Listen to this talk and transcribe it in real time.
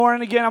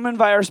Morning again. I'm going to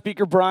invite our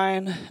speaker,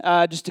 Brian,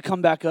 just to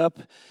come back up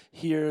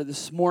here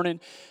this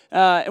morning.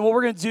 And what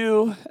we're going to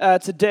do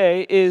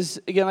today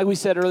is, again, like we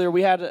said earlier,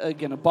 we had,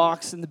 again, a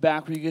box in the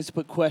back where you guys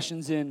put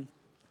questions in.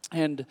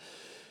 And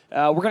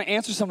we're going to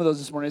answer some of those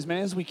this morning, as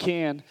many as we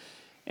can.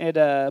 And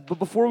but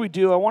before we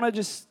do, I want to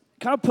just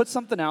kind of put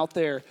something out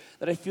there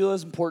that I feel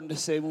is important to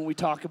say when we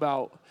talk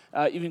about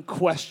even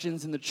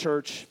questions in the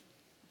church.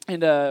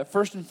 And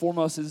first and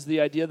foremost is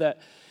the idea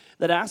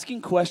that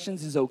asking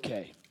questions is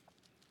okay.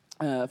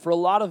 For a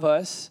lot of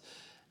us,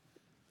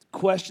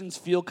 questions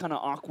feel kind of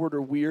awkward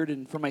or weird.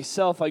 And for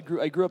myself, I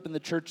grew up in the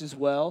church as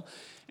well.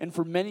 And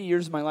for many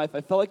years of my life, I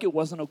felt like it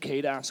wasn't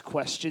okay to ask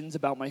questions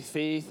about my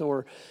faith,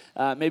 or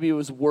maybe it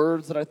was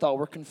words that I thought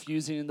were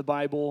confusing in the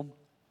Bible,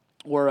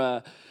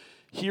 or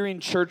hearing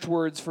church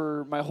words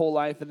for my whole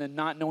life and then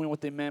not knowing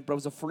what they meant. But I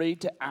was afraid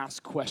to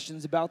ask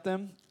questions about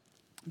them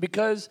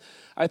because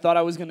I thought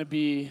I was going to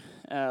be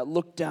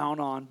looked down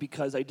on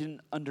because I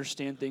didn't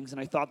understand things, and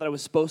I thought that I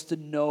was supposed to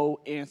know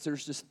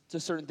answers to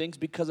certain things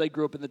because I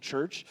grew up in the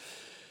church.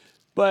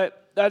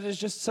 But that is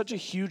just such a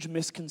huge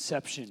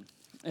misconception,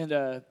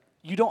 and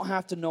you don't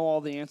have to know all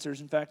the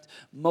answers. In fact,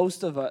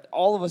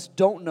 all of us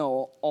don't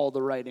know all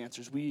the right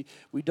answers. We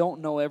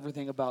don't know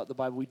everything about the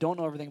Bible. We don't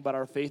know everything about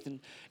our faith,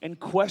 and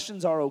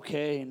questions are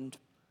okay, and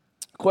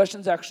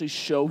questions actually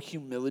show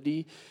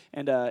humility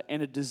and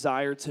a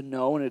desire to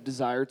know and a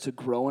desire to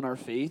grow in our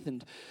faith.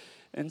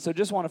 And so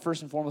just want to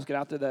first and foremost get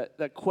out there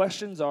that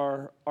questions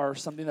are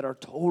something that are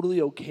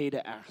totally okay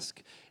to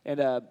ask. And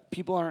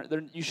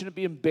you shouldn't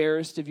be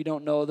embarrassed if you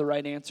don't know the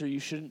right answer. You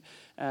shouldn't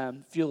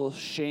feel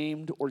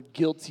ashamed or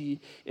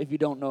guilty if you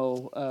don't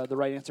know the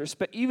right answer,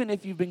 even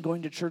if you've been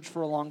going to church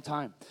for a long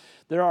time.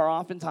 There are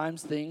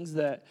oftentimes things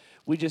that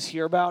we just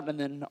hear about and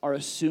then are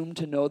assumed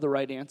to know the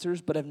right answers,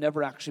 but have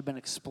never actually been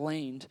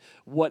explained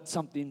what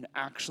something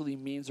actually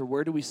means or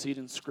where do we see it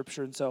in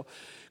Scripture. And so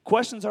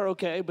questions are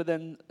okay, but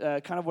then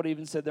kind of what I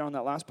even said there on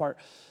that last part,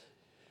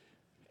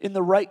 in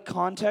the right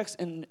context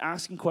and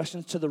asking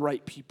questions to the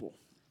right people.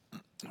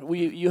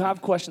 You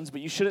have questions,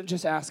 but you shouldn't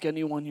just ask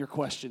anyone your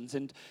questions.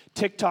 And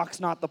TikTok's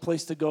not the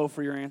place to go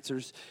for your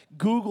answers.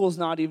 Google's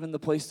not even the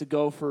place to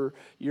go for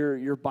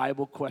your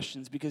Bible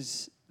questions,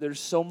 because there's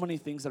so many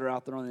things that are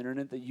out there on the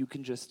internet that you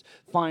can just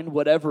find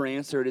whatever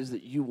answer it is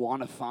that you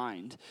want to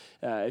find.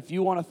 If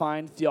you want to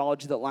find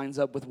theology that lines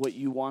up with what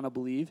you want to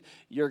believe,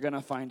 you're going to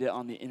find it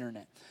on the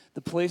internet.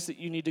 The place that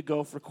you need to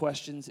go for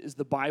questions is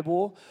the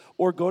Bible,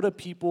 or go to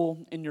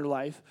people in your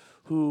life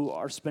who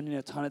are spending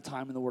a ton of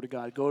time in the Word of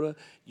God. Go to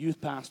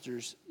youth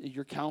pastors,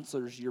 your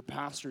counselors, your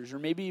pastors, or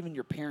maybe even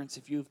your parents.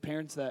 If you have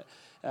parents that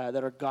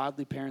are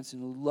godly parents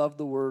and who love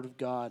the Word of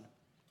God,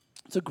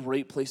 it's a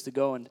great place to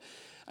go. And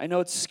I know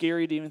it's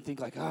scary to even think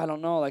like, I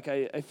don't know, like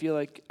I feel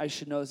like I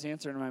should know this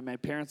answer, and my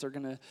parents are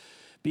going to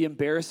be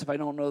embarrassed if I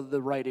don't know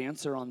the right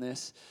answer on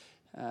this.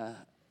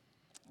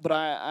 But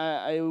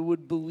I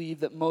would believe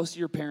that most of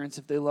your parents,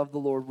 if they love the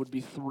Lord, would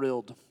be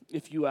thrilled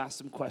if you asked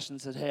them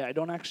questions and said, hey, I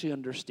don't actually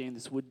understand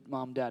this.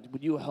 Mom, Dad,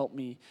 would you help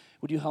me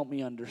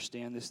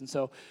understand this? And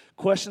so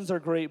questions are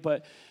great,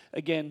 but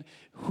again,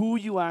 who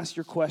you ask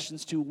your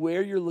questions to,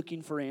 where you're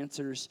looking for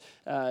answers,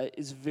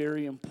 is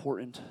very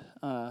important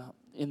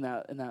in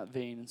that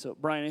vein. And so,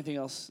 Brian, anything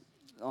else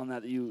on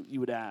that you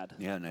would add?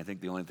 Yeah, and I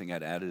think the only thing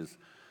I'd add is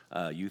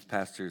youth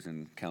pastors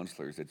and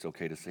counselors, it's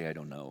okay to say I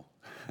don't know.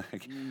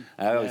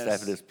 I always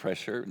have this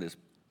pressure and this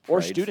pride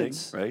or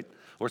students, thing, right?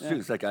 Or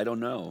students, like I don't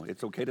know.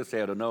 It's okay to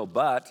say I don't know,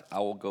 but I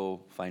will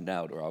go find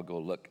out or I'll go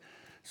look.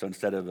 So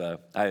instead of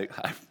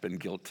I've been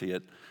guilty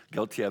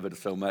of it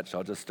so much,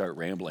 I'll just start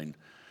rambling,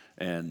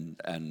 and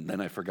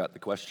then I forgot the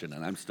question,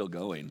 and I'm still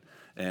going.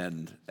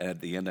 And at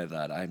the end of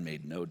that, I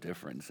made no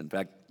difference. In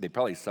fact, they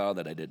probably saw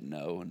that I didn't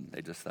know, and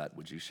they just thought,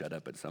 would you shut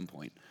up at some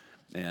point?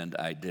 And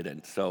I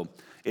didn't. So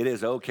it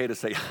is okay to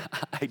say,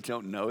 I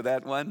don't know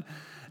that one.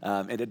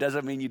 And it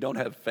doesn't mean you don't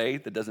have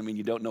faith. It doesn't mean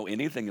you don't know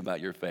anything about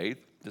your faith.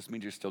 It just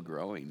means you're still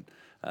growing.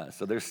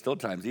 So there's still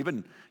times,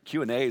 even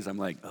Q&As, I'm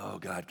like, oh,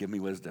 God, give me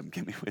wisdom,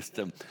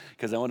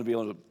 because I want to be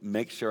able to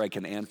make sure I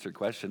can answer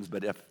questions.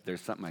 But if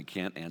there's something I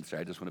can't answer,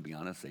 I just want to be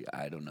honest and say,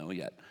 I don't know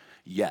yet.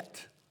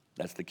 Yet.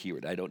 That's the key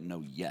word. I don't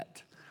know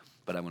yet,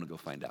 but I want to go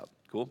find out.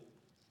 Cool?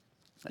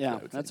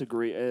 That's a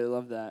great, I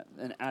love that.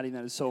 And adding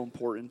that is so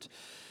important.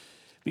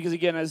 Because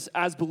again,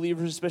 as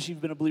believers, especially if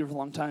you've been a believer for a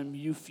long time,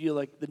 you feel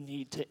like the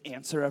need to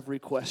answer every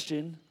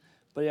question.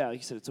 But yeah, like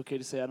you said, it's okay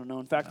to say, I don't know.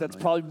 In fact, that's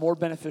probably more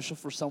beneficial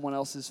for someone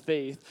else's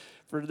faith,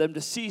 for them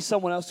to see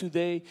someone else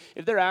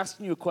if they're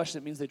asking you a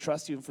question, it means they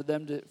trust you,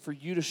 and for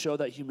you to show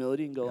that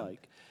humility and go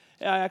like,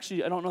 yeah,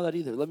 I don't know that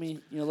either. Let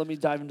me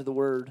dive into the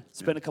Word,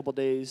 spend a couple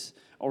days,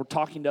 or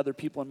talking to other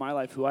people in my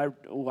life who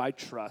I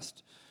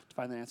trust to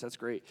find the answer. That's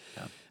great.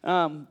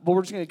 Yeah. But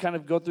we're just going to kind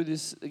of go through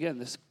this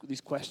again.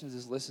 These questions,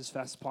 this list as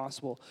fast as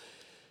possible.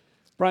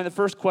 Brian, the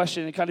first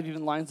question, it kind of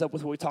even lines up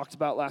with what we talked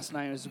about last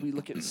night as we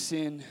look at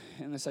sin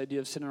and this idea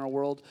of sin in our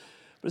world.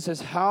 But it says,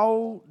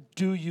 how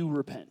do you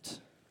repent?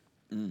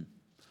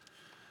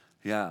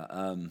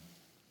 Yeah.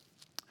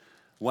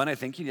 One, I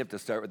think you have to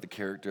start with the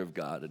character of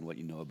God and what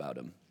you know about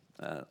Him.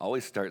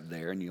 always start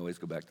there, and you always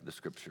go back to the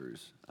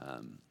scriptures.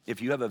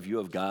 If you have a view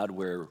of God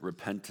where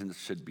repentance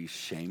should be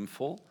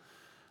shameful,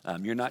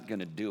 you're not going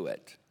to do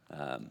it.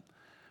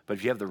 But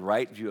if you have the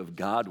right view of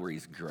God where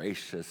he's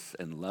gracious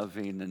and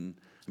loving, and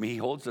he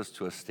holds us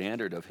to a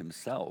standard of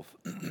himself.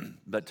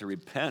 But to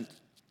repent,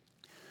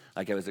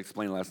 like I was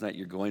explaining last night,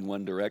 you're going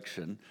one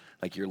direction,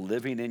 like you're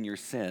living in your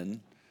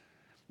sin,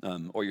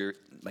 or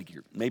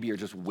maybe you're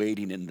just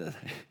wading in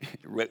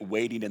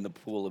the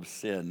pool of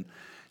sin.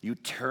 You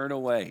turn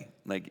away.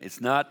 Like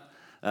it's not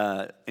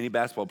any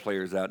basketball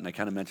players out, and I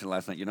kind of mentioned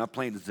last night, you're not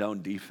playing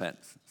zone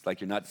defense. It's like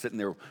you're not sitting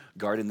there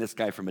guarding this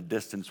guy from a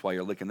distance while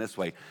you're looking this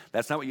way.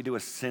 That's not what you do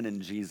with sin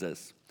in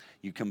Jesus.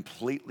 You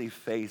completely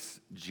face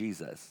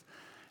Jesus.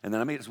 And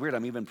then, it's weird,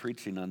 I'm even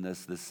preaching on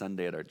this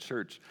Sunday at our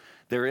church.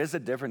 There is a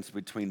difference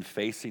between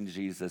facing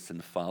Jesus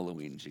and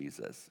following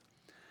Jesus.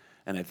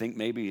 And I think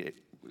maybe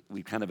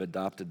we kind of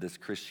adopted this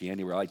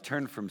Christianity where I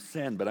turn from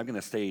sin, but I'm going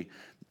to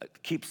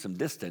keep some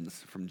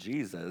distance from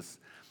Jesus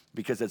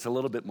because it's a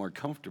little bit more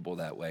comfortable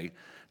that way.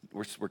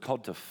 We're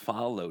called to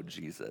follow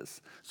Jesus.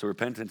 So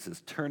repentance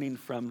is turning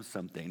from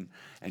something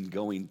and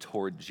going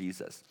toward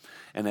Jesus.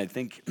 And I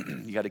think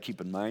you got to keep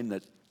in mind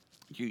that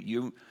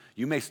you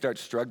may start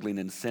struggling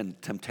in sin.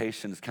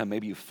 Temptations come.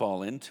 Maybe you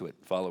fall into it,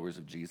 followers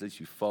of Jesus.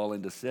 You fall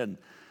into sin.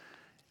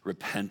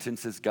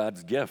 Repentance is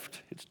God's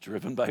gift. It's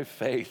driven by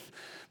faith.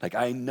 Like,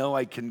 I know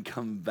I can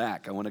come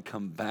back. I want to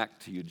come back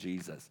to you,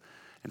 Jesus.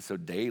 And so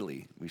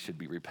daily, we should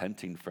be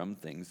repenting from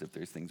things if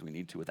there's things we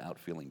need to without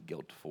feeling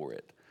guilt for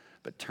it.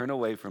 But turn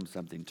away from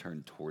something,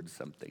 turn towards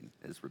something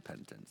is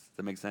repentance. Does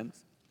that make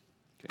sense?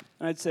 Okay.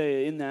 I'd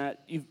say in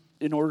that,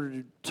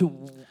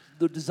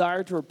 the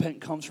desire to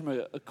repent comes from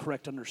a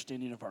correct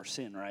understanding of our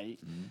sin, right?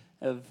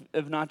 Mm-hmm.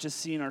 Of not just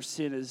seeing our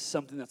sin as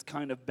something that's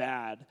kind of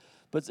bad,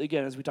 but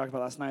again, as we talked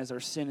about last night, is our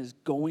sin is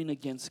going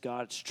against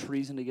God. It's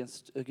treason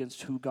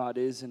against who God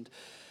is, and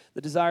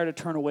the desire to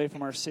turn away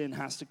from our sin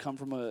has to come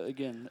from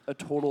a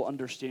total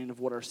understanding of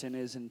what our sin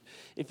is. And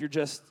if you're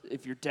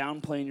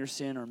downplaying your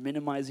sin or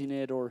minimizing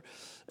it, or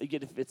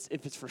again,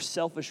 if it's for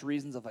selfish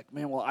reasons of like,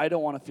 man, well, I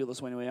don't want to feel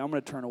this way anyway, I'm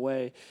going to turn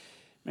away.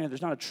 Man,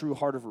 there's not a true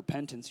heart of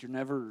repentance. You're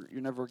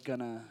never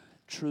gonna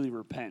truly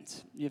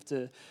repent.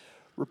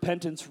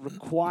 Repentance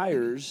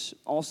requires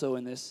also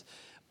in this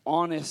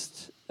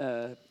honest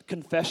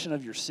confession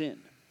of your sin.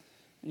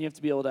 And you have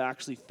to be able to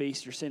actually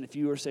face your sin. If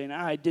you are saying,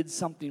 I did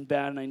something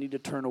bad and I need to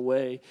turn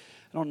away,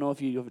 I don't know if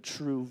you have a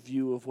true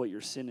view of what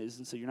your sin is,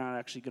 and so you're not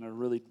actually going to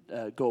really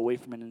go away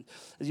from it. And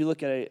as you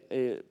look at it,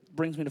 it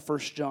brings me to 1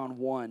 John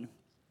 1,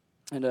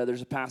 and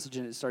there's a passage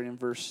in it starting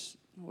in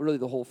really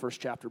the whole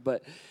first chapter,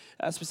 but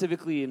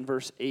specifically in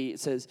verse 8, it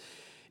says,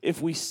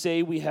 if we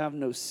say we have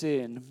no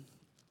sin,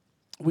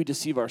 we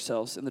deceive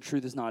ourselves, and the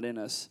truth is not in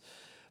us.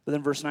 But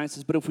then verse 9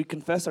 says, but if we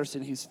confess our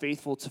sin, he's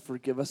faithful to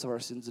forgive us of our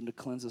sins and to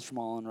cleanse us from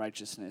all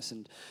unrighteousness.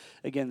 And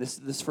again,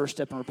 this first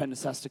step in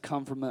repentance has to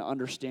come from an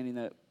understanding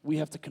that we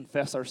have to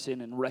confess our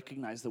sin and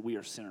recognize that we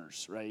are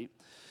sinners, right?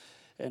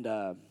 And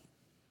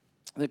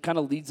that kind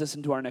of leads us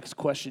into our next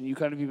question. You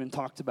kind of even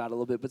talked about it a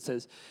little bit, but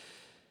says,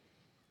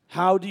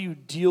 how do you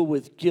deal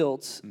with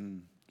guilt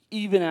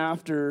even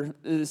after,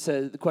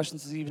 the question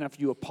says, even after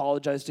you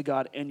apologize to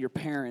God and your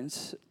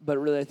parents? But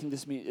really, I think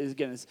this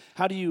is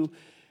how do you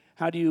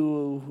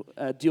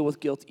deal with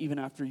guilt even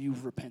after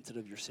you've repented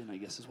of your sin, I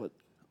guess is what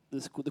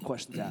the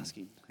question's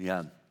asking.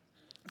 Yeah.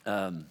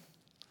 Gosh,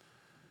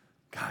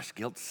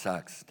 guilt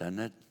sucks, doesn't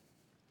it?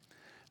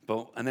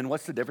 And then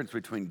what's the difference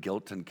between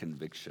guilt and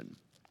conviction,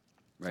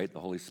 right?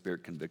 The Holy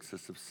Spirit convicts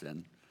us of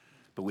sin,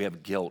 but we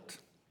have guilt.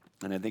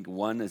 And I think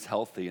one is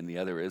healthy and the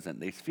other isn't.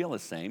 They feel the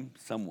same,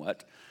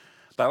 somewhat.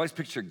 But I always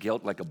picture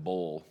guilt like a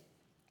bowl,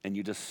 and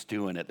you just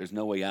stew in it. There's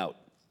no way out.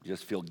 You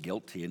just feel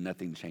guilty and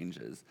nothing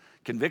changes.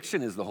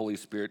 Conviction is the Holy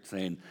Spirit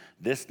saying,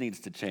 this needs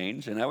to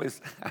change. And I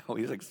always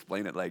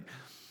explain it like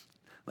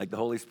the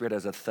Holy Spirit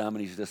has a thumb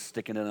and he's just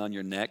sticking it on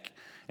your neck.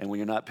 And when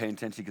you're not paying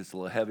attention, it gets a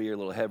little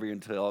heavier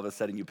until all of a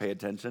sudden you pay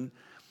attention.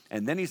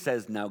 And then he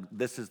says, now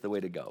this is the way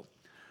to go.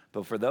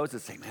 But for those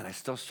that say, man, I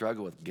still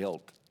struggle with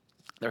guilt,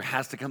 there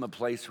has to come a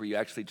place where you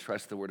actually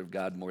trust the Word of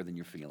God more than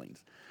your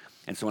feelings.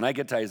 And so when I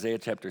get to Isaiah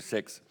chapter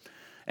 6,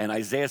 and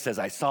Isaiah says,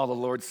 I saw the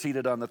Lord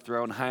seated on the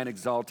throne, high and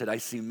exalted. I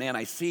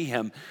see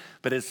him.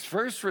 But his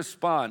first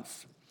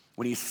response,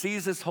 when he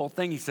sees this whole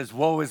thing, he says,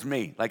 woe is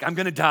me. Like, I'm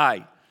going to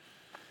die.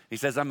 He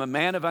says, I'm a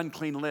man of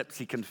unclean lips.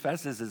 He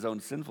confesses his own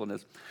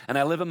sinfulness. And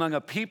I live among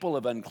a people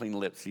of unclean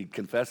lips. He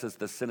confesses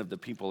the sin of the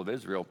people of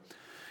Israel.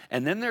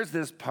 And then there's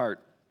this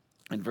part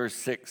in verse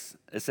 6.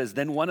 It says,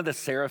 then one of the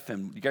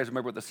seraphim, you guys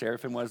remember what the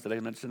seraphim was? Did I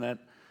mention that?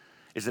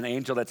 Is an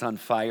angel that's on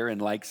fire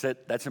and likes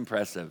it. That's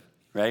impressive,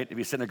 right? If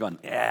you're sitting there going,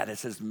 yeah,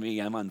 this is me.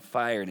 I'm on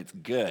fire and it's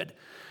good.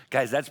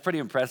 Guys, that's pretty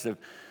impressive.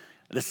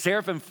 The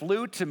seraphim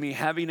flew to me,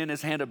 having in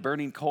his hand a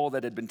burning coal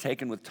that had been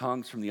taken with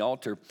tongs from the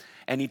altar.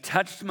 And he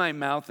touched my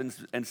mouth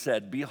and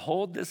said,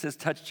 behold, this has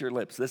touched your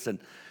lips. Listen,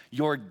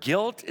 your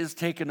guilt is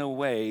taken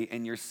away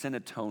and your sin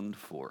atoned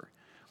for.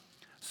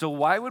 So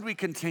why would we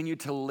continue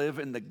to live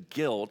in the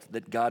guilt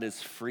that God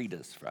has freed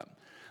us from?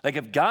 Like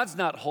if God's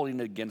not holding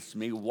it against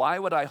me, why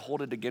would I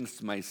hold it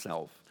against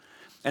myself?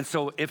 And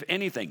so if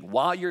anything,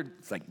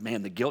 it's like,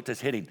 man, the guilt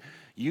is hitting,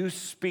 you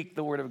speak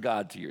the word of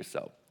God to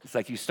yourself. It's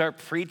like you start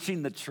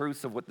preaching the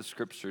truth of what the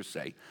scriptures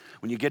say.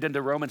 When you get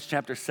into Romans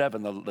chapter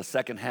 7, the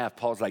second half,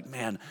 Paul's like,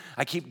 man,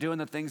 I keep doing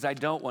the things I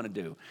don't want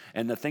to do.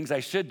 And the things I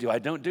should do, I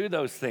don't do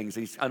those things.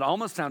 It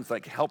almost sounds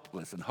like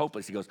helpless and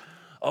hopeless. He goes,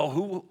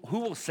 oh, who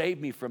will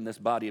save me from this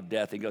body of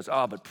death? He goes,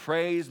 oh, but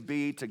praise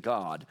be to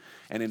God.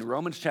 And in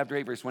Romans chapter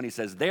 8, verse 1, he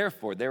says,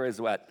 therefore, there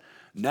is what?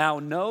 Now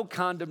no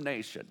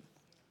condemnation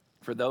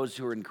for those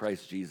who are in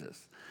Christ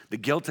Jesus. The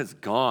guilt is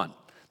gone.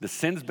 The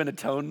sin's been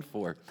atoned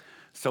for.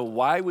 So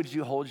why would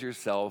you hold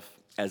yourself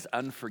as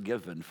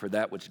unforgiven for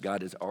that which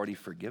God has already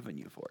forgiven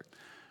you for?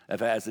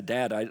 If as a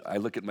dad, I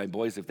look at my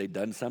boys, if they've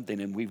done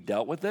something and we've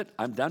dealt with it,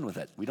 I'm done with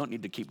it. We don't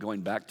need to keep going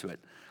back to it.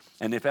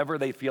 And if ever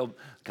they feel,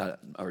 God,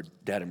 or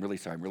Dad, I'm really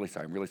sorry,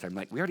 I'm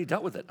like, we already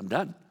dealt with it, I'm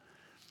done.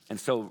 And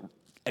so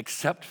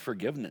accept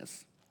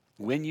forgiveness.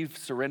 When you've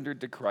surrendered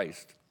to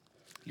Christ,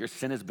 your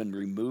sin has been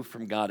removed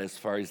from God as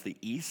far as the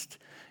east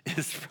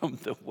is from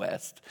the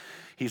west.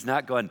 He's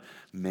not going,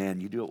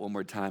 man, you do it one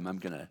more time, I'm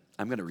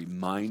gonna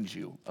remind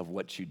you of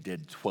what you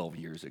did 12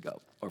 years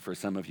ago. Or for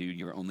some of you,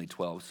 you're only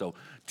 12, so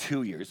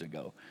 2 years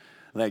ago.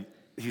 Like,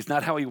 he's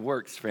not how he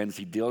works, friends.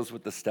 He deals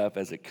with the stuff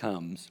as it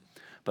comes,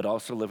 but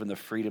also live in the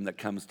freedom that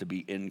comes to be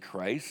in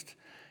Christ.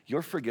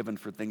 You're forgiven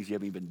for things you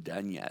haven't even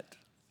done yet.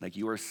 Like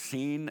you are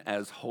seen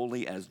as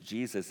holy as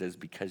Jesus is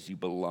because you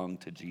belong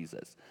to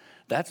Jesus.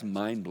 That's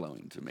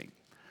mind-blowing to me.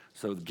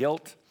 So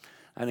guilt,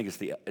 I think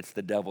it's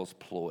the devil's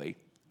ploy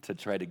to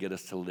try to get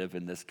us to live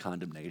in this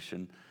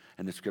condemnation,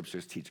 and the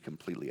scriptures teach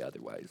completely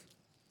otherwise.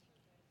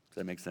 Does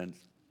that make sense?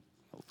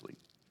 Hopefully.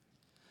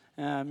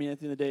 I mean, at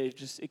the end of the day,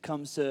 it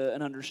comes to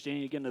an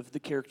understanding, again, of the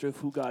character of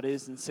who God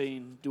is and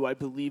saying, do I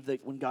believe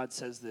that when God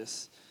says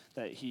this,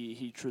 that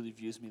he truly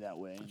views me that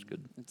way? That's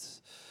good.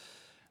 It's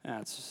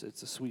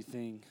a sweet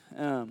thing.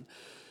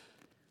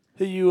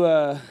 You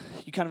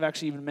kind of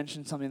actually even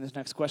mentioned something in this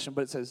next question,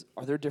 but it says,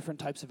 are there different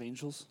types of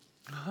angels?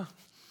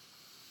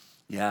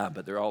 Yeah,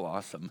 but they're all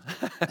awesome.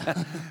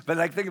 But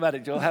like, think about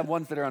it. You'll have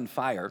ones that are on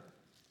fire.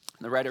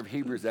 The writer of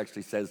Hebrews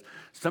actually says,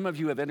 some of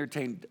you have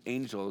entertained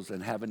angels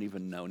and haven't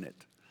even known it.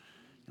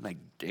 I'm like,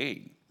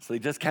 dang. So they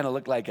just kind of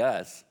look like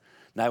us.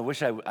 Now I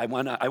wish I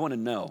want to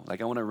know.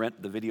 Like I want to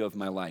rent the video of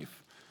my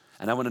life.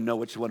 And I want to know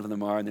which one of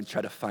them are and then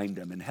try to find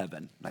them in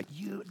heaven. Like,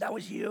 that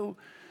was you?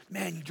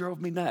 Man, you drove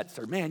me nuts.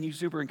 Or, man, you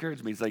super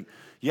encouraged me. It's like,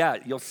 yeah,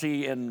 you'll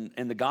see in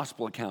the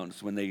gospel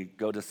accounts when they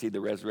go to see the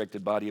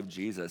resurrected body of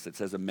Jesus, it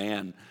says a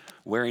man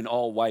wearing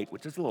all white,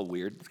 which is a little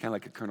weird. It's kind of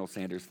like a Colonel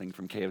Sanders thing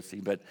from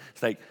KFC. But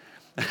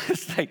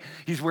it's like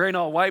he's wearing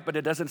all white, but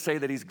it doesn't say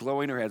that he's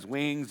glowing or has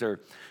wings.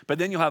 But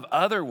then you'll have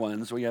other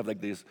ones where you have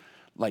these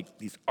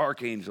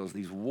archangels,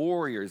 these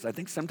warriors. I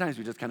think sometimes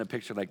we just kind of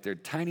picture like they're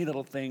tiny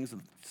little things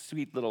with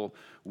sweet little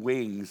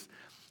wings.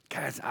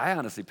 Guys, I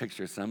honestly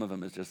picture some of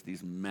them as just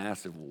these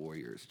massive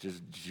warriors,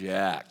 just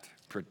jacked,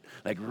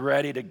 like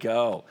ready to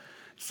go.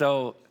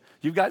 So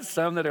you've got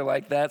some that are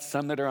like that,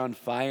 some that are on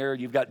fire.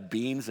 You've got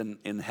beings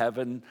in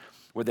heaven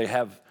where they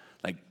have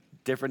like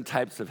different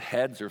types of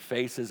heads or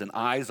faces and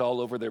eyes all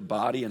over their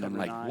body. And I'm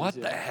like, what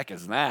the heck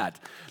is that?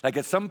 Like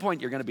at some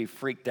point you're going to be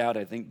freaked out,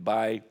 I think,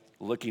 by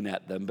looking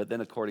at them. But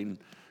then according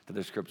to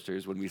the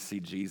scriptures, when we see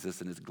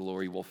Jesus in his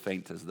glory, we'll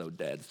faint as though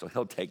dead. So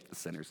he'll take the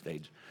center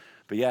stage.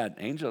 But yeah,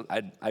 angels,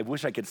 I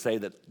wish I could say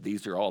that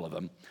these are all of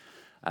them.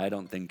 I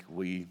don't think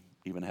we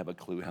even have a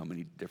clue how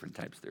many different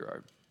types there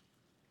are.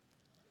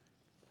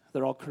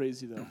 They're all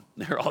crazy, though.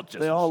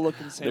 They all look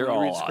insane they're when you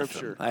all read awesome.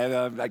 Scripture.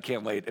 I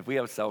can't wait. If we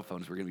have cell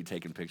phones, we're going to be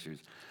taking pictures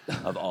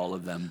of all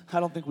of them. I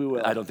don't think we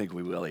will. I don't think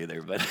we will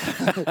either. But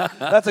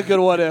that's a good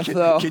what if,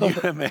 though. Can you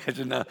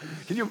imagine?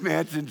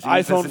 Jesus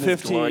iPhone in his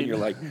 15. glory, and you're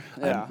like,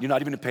 Yeah. you're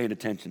not even paying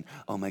attention.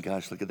 Oh my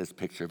gosh, look at this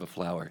picture of a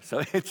flower.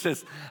 So it's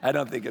just, I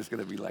don't think it's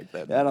going to be like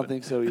that. I don't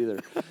think so either.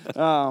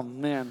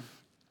 Man.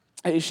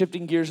 Hey,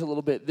 shifting gears a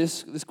little bit,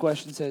 this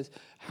question says,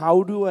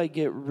 how do I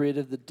get rid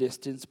of the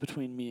distance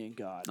between me and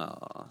God?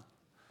 Well,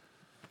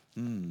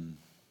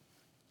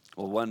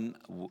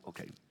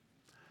 okay.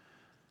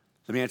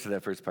 Let me answer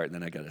that first part, and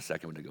then I got a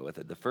second one to go with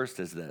it. The first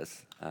is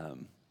this.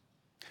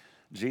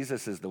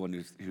 Jesus is the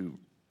one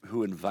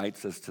who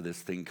invites us to this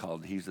thing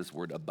called, he uses this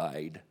word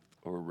abide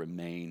or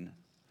remain.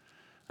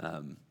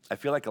 I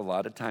feel like a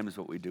lot of times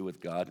what we do with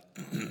God,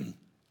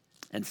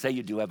 and say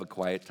you do have a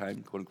quiet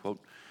time, quote unquote.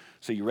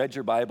 So you read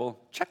your Bible,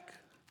 check.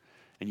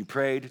 And you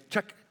prayed,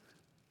 check,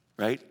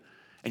 right?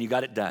 And you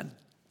got it done.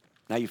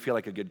 Now you feel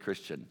like a good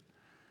Christian.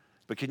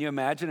 But can you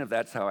imagine if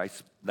that's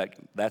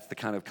that's the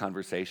kind of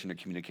conversation or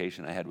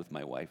communication I had with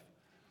my wife?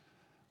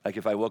 Like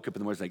if I woke up in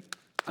the morning, like,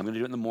 I'm going to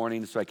do it in the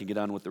morning so I can get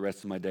on with the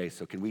rest of my day.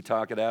 So can we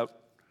talk it out?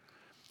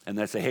 And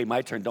then I say, hey,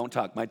 my turn, don't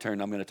talk. My turn,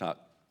 I'm going to talk.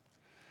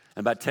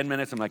 And about 10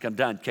 minutes, I'm like, I'm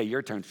done. Okay,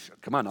 your turn.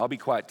 Come on, I'll be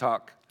quiet,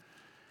 talk.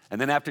 And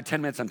then after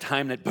 10 minutes, I'm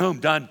timing it. Boom,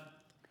 done.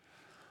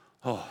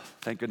 Oh,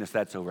 thank goodness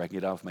that's over. I can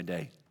get off my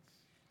day.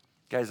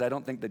 Guys, I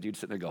don't think that you'd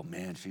sit there and go,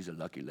 man, she's a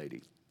lucky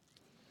lady.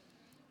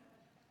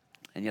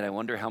 And yet I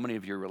wonder how many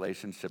of your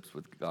relationships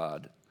with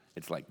God,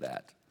 it's like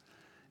that.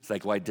 It's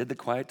like, well, I did the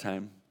quiet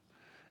time,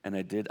 and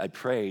I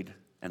prayed,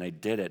 and I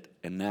did it,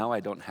 and now I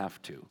don't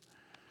have to.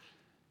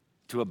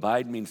 To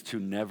abide means to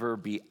never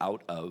be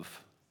out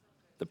of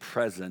the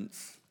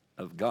presence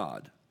of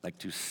God, like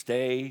to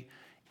stay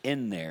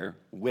in there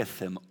with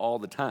him all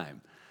the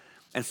time.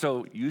 And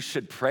so you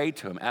should pray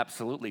to him,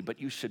 absolutely,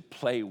 but you should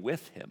play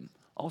with him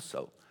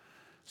also.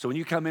 So when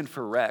you come in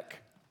for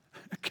rec,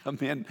 come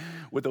in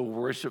with a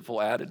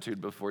worshipful attitude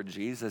before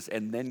Jesus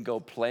and then go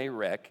play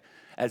rec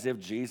as if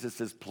Jesus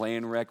is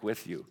playing rec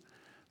with you.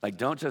 Like,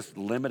 don't just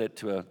limit it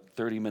to a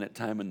 30-minute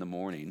time in the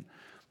morning,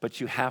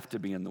 but you have to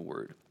be in the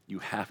Word. You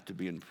have to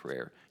be in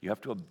prayer. You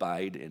have to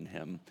abide in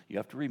him. You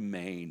have to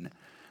remain.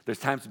 There's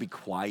times to be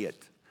quiet,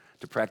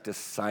 to practice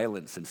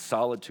silence and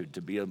solitude,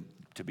 to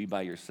be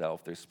by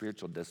yourself. There's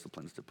spiritual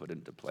disciplines to put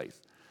into place.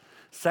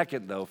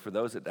 Second, though, for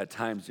those at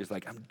times, just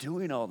like, I'm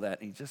doing all that,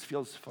 and he just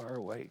feels far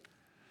away.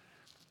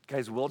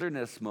 Guys,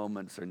 wilderness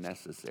moments are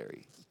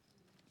necessary.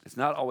 It's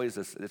not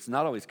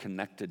always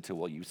connected to,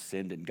 well, you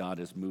sinned and God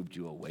has moved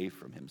you away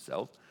from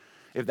himself.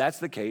 If that's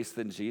the case,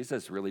 then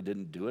Jesus really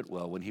didn't do it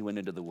well when he went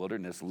into the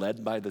wilderness,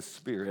 led by the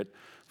Spirit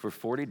for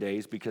 40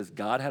 days because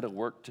God had a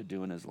work to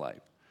do in his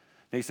life.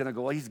 And he said, I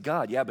go, well, he's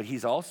God. Yeah, but he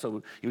was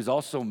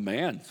also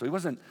man. So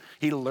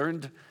he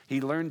learned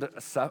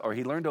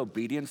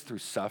obedience through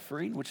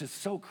suffering, which is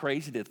so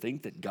crazy to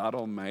think that God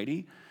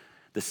Almighty,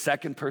 the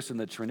second person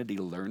of the Trinity,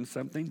 learned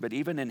something. But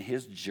even in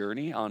his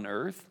journey on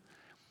earth,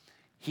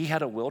 he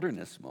had a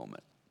wilderness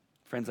moment.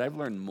 Friends, I've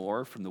learned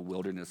more from the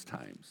wilderness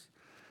times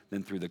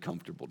than through the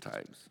comfortable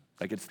times.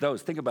 Like, it's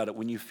those. Think about it.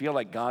 When you feel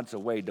like God's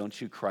away,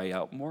 don't you cry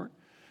out more?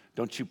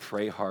 Don't you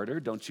pray harder?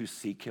 Don't you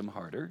seek him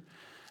harder?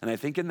 And I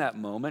think in that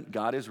moment,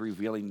 God is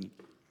revealing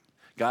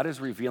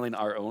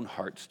our own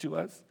hearts to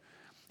us.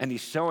 And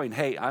he's showing,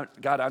 hey,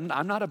 God,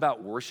 I'm not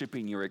about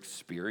worshiping your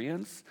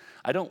experience.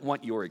 I don't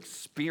want your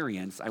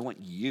experience. I want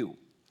you.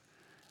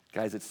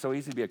 Guys, it's so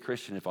easy to be a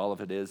Christian if all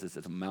of it is it's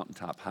a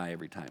mountaintop high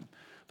every time.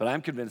 But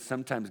I'm convinced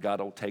sometimes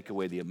God will take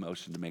away the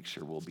emotion to make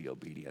sure we'll be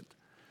obedient.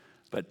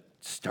 But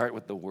start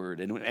with the word.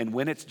 And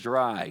when it's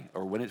dry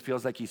or when it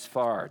feels like he's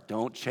far,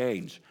 don't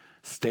change.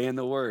 Stay in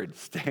the word.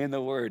 Stay in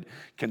the word.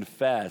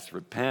 Confess,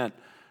 repent,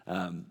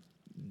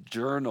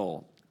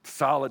 journal,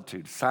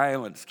 solitude,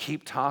 silence.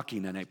 Keep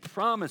talking. And I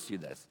promise you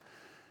this,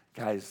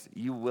 guys,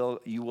 you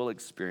will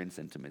experience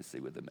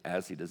intimacy with him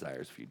as he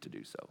desires for you to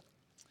do so.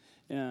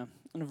 Yeah,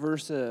 and a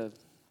verse I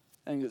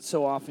think that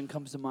so often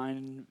comes to mind,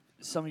 and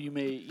some of you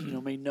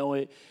may know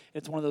it.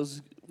 It's one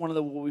of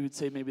the what we would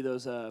say maybe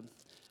those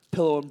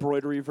pillow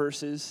embroidery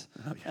verses.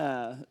 Oh,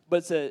 yeah.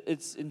 But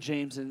it's in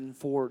James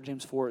 4.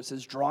 It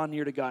says, "Draw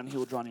near to God, and He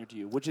will draw near to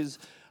you," which is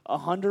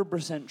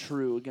 100%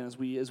 true. Again, as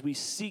we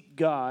seek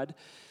God,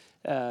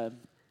 as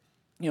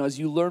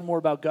you learn more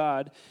about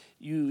God,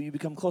 you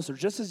become closer,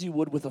 just as you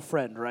would with a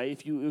friend, right?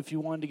 If you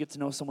wanted to get to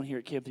know someone here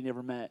at camp that you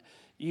never met,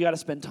 you got to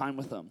spend time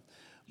with them.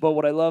 But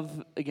what I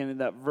love, again, in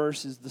that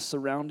verse is the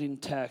surrounding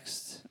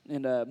text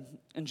in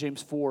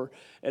James 4.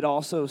 It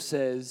also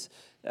says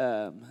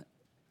that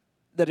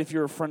if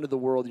you're a friend of the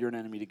world, you're an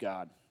enemy to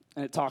God.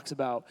 And it talks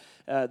about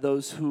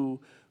those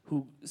who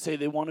say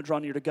they want to draw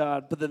near to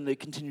God, but then they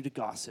continue to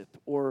gossip.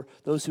 Or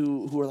those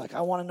who are like, I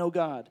want to know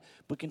God,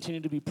 but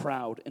continue to be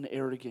proud and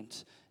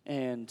arrogant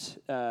and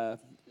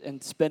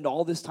spend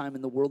all this time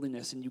in the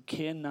worldliness. And you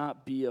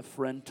cannot be a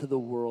friend to the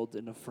world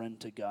and a friend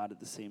to God at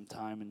the same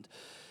time.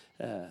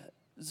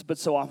 But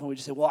so often we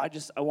just say, well,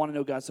 I want to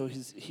know God, so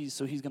he's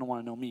going to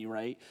want to know me,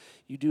 right?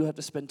 You do have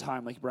to spend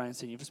time, like Brian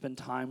said, you have to spend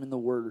time in the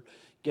Word,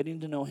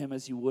 getting to know him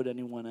as you would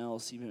anyone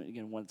else, even,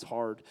 again, when it's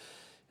hard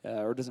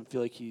or doesn't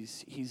feel like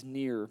he's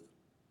near.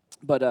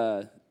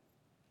 But,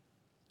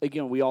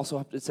 again, we also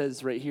have to, it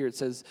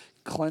says,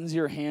 cleanse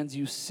your hands,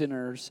 you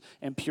sinners,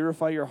 and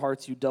purify your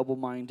hearts, you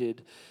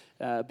double-minded.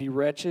 Be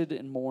wretched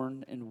and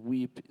mourn and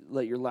weep.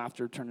 Let your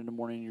laughter turn into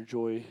mourning and your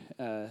joy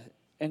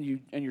and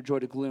your joy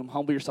to gloom.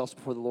 Humble yourselves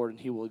before the Lord, and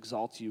he will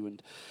exalt you.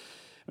 And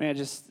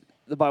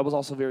the Bible's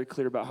also very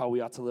clear about how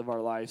we ought to live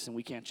our lives, and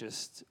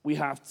we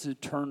have to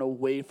turn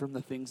away from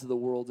the things of the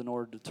world in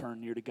order to turn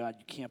near to God.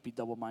 You can't be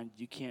double-minded.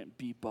 You can't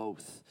be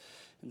both.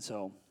 And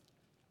so,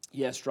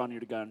 yes, draw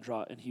near to God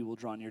and he will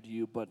draw near to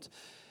you, but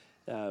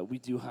we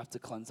do have to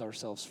cleanse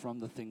ourselves from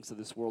the things of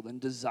this world and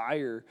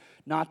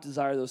not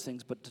desire those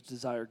things, but to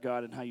desire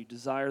God. And how you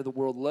desire the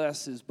world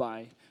less is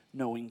by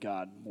knowing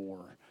God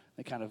more.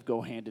 They kind of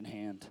go hand in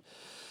hand.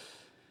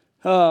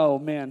 Oh,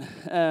 man.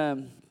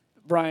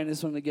 Brian,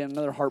 this one, again,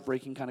 another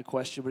heartbreaking kind of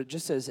question, but it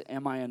just says,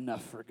 am I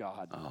enough for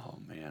God? Oh,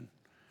 man.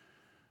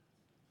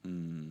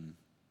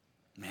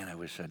 Man, I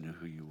wish I knew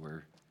who you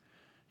were.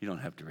 You don't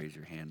have to raise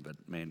your hand, but,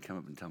 man, come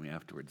up and tell me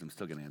afterwards. I'm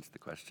still going to answer the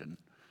question.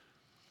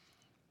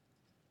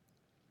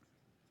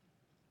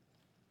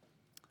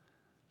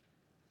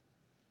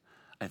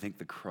 I think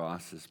the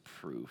cross is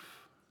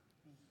proof.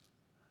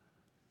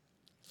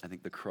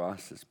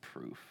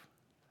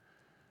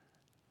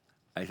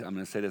 I'm going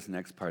to say this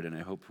next part, and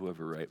I hope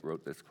whoever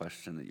wrote this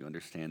question that you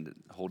understand it.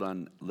 Hold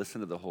on, listen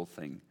to the whole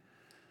thing.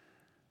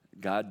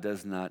 God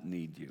does not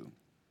need you,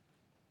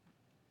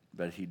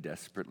 but he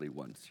desperately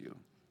wants you.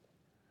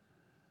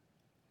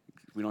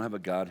 We don't have a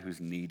God who's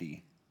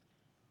needy.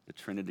 The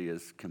Trinity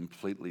is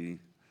completely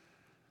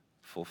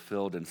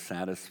fulfilled and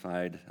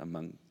satisfied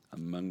among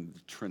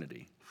the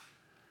Trinity.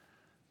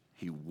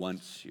 He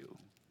wants you.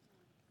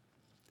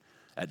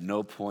 At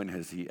no point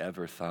has he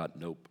ever thought,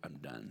 nope, I'm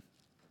done.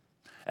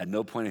 At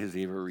no point has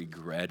he ever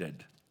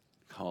regretted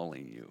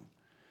calling you.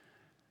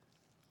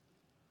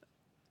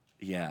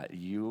 Yeah,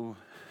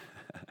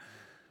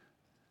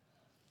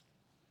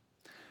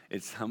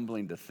 it's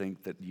humbling to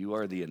think that you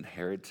are the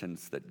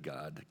inheritance that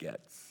God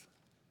gets.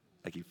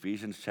 Like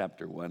Ephesians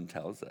chapter 1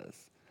 tells us.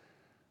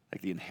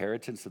 Like the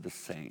inheritance of the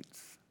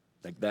saints.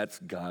 Like that's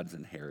God's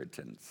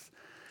inheritance.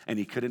 And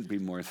he couldn't be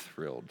more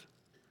thrilled.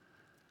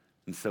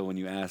 And so when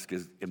you ask,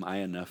 am I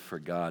enough for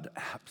God?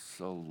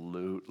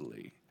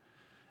 Absolutely.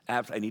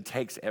 And he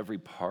takes every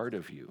part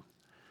of you.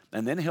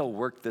 And then he'll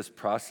work this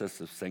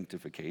process of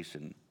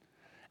sanctification.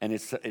 And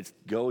it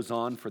goes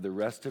on for the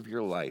rest of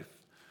your life.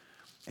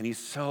 And he's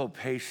so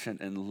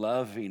patient and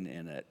loving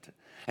in it.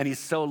 And he's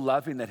so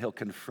loving that he'll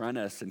confront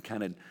us and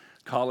kind of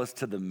call us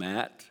to the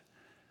mat.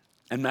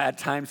 And at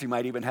times he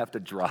might even have to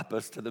drop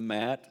us to the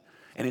mat.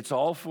 And it's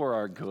all for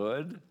our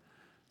good.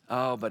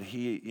 Oh, but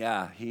he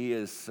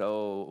is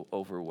so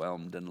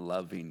overwhelmed and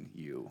loving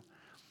you.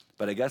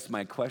 But I guess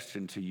my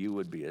question to you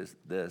would be is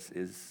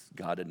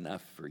God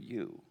enough for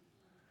you?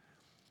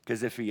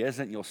 Because if he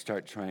isn't, you'll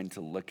start trying to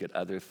look at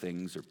other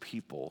things or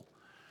people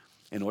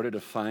in order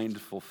to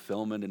find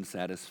fulfillment and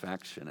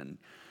satisfaction. And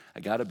I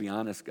got to be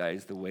honest,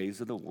 guys, the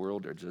ways of the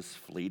world are just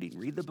fleeting.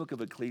 Read the book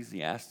of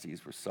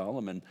Ecclesiastes where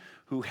Solomon,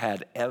 who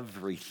had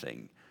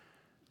everything,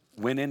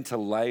 went into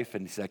life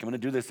and he's like, I'm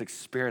going to do this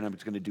experiment. I'm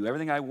just going to do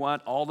everything I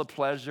want, all the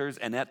pleasures.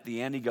 And at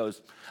the end, he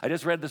goes, I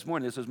just read this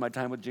morning, this was my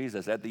time with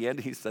Jesus. At the end,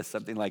 he says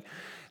something like,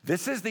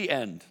 this is the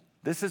end.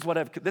 This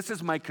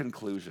is my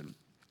conclusion.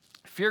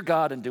 Fear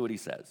God and do what he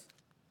says.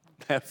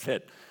 That's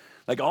it.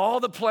 Like all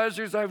the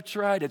pleasures I've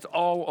tried, it's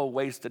all a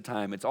waste of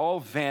time. It's all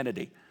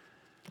vanity.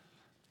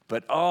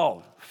 But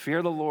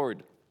fear the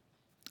Lord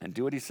and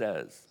do what he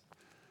says.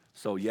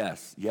 So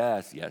yes.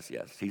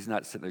 He's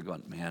not sitting there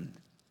going, man,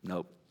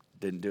 nope,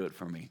 didn't do it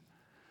for me.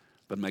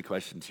 But my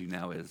question to you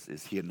now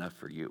is he enough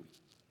for you?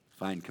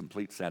 Find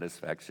complete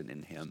satisfaction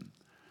in him.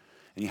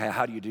 And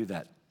how do you do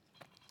that?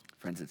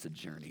 Friends, it's a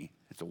journey.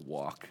 It's a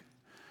walk.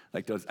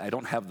 I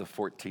don't have the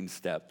 14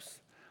 steps.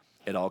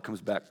 It all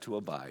comes back to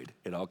abide.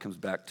 It all comes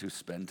back to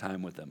spend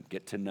time with him.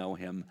 Get to know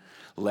him.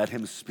 Let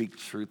him speak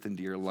truth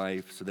into your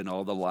life so then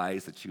all the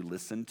lies that you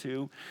listen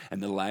to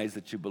and the lies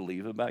that you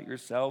believe about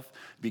yourself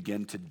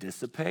begin to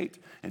dissipate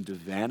and to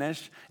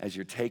vanish as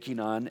you're taking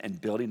on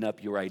and building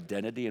up your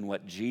identity and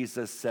what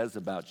Jesus says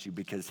about you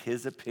because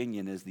his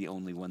opinion is the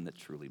only one that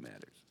truly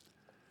matters.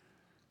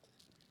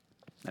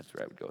 That's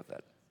where I would go with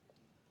that.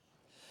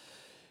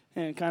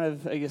 And kind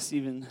of, I guess,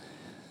 even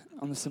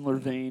on the similar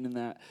vein in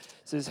that,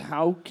 it says,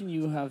 how can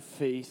you have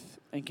faith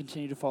and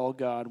continue to follow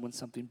God when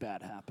something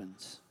bad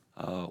happens?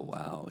 Oh,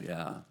 wow,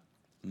 yeah.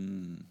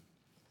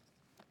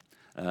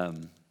 I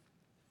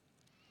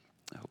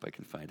hope I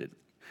can find it.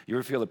 You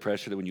ever feel the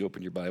pressure that when you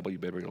open your Bible, you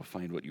better be able to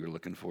find what you were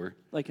looking for?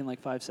 Like in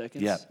 5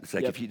 seconds? Yeah, it's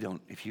like if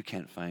you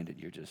can't find it,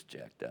 you're just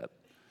jacked up.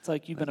 It's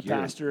like you've been a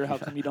pastor. How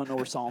come you don't know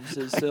where Psalms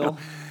is still?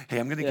 Hey,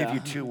 I'm going to give you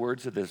 2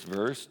 words of this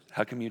verse.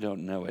 How come you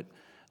don't know it?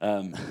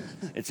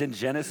 It's in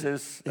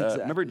Genesis.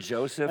 Exactly. Remember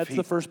Joseph? That's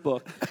the first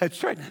book.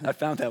 That's right. I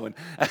found that one.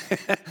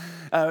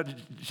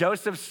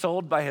 Joseph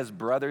sold by his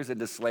brothers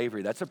into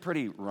slavery. That's a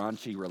pretty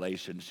raunchy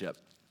relationship,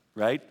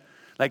 right?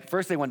 Like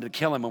first they wanted to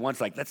kill him, and one's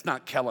like, let's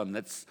not kill him.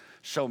 Let's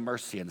show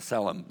mercy and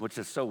sell him, which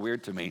is so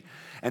weird to me.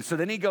 And so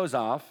then he goes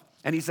off,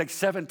 and he's like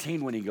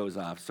 17 when he goes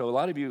off. So a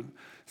lot of you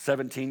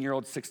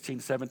 17-year-olds, 16,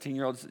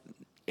 17-year-olds,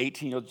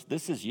 18-year-olds,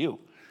 this is you.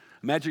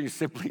 Imagine your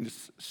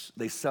siblings,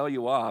 they sell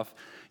you off,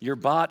 you're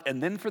bought,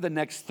 and then for the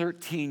next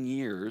 13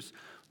 years,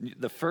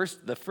 the first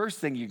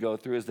thing you go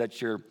through is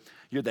that you're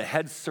the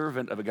head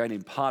servant of a guy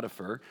named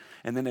Potiphar,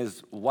 and then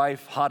his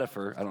wife,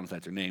 Hotiphar, I don't know if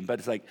that's her name, but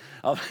it's like,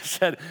 all of a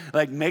sudden,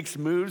 like makes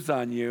moves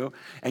on you,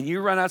 and you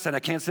run outside,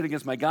 I can't sin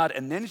against my God,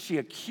 and then she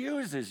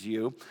accuses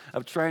you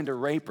of trying to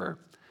rape her.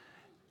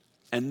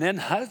 And then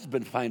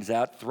husband finds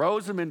out,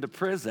 throws him into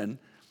prison,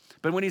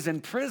 but when he's in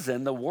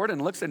prison, the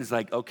warden looks at him and he's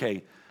like,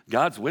 okay,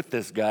 God's with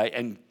this guy,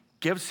 and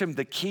gives him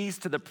the keys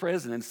to the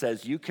prison and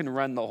says, you can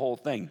run the whole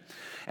thing.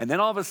 And then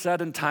all of a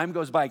sudden, time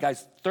goes by.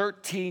 Guys,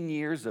 13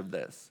 years of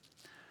this.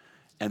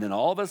 And then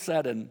all of a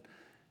sudden,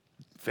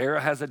 Pharaoh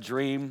has a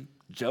dream.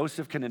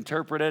 Joseph can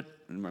interpret it.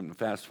 I'm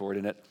fast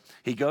forwarding it.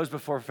 He goes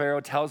before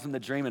Pharaoh, tells him the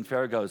dream, and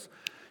Pharaoh goes,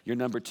 you're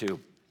number 2.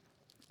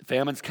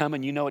 Famine's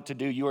coming, you know what to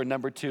do, you are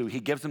number 2. He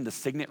gives him the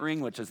signet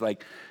ring, which is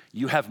like,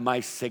 you have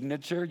my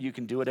signature, you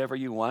can do whatever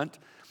you want.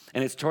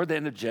 And it's toward the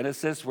end of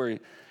Genesis where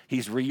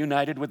he's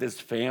reunited with his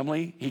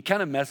family. He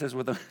kind of messes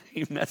with them.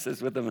 He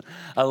messes with them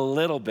a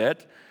little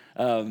bit.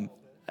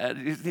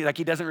 Like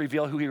he doesn't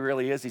reveal who he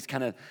really is. He's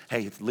kind of,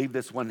 hey, leave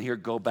this one here,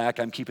 go back.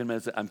 I'm keeping him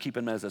as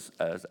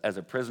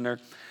a prisoner.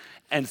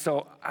 And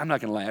so I'm not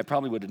going to lie, I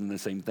probably would have done the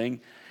same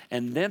thing.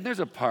 And then there's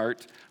a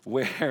part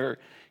where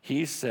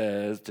he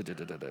says,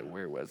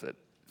 where was it?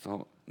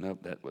 So, nope,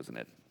 that wasn't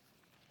it.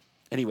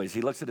 Anyways,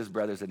 he looks at his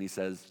brothers and he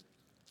says,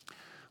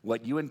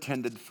 what you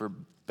intended for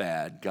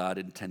bad, God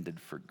intended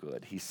for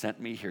good. He sent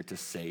me here to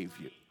save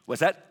you.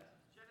 What's that?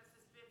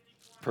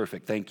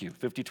 Perfect, thank you.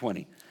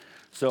 50-20.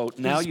 So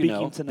now you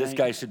know this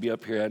guy should be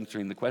up here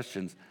answering the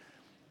questions.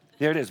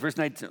 There it is, verse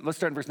 19. Let's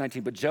start in verse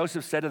 19. But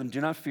Joseph said to them, do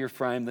not fear,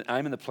 for I am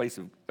in the place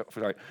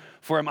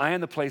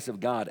of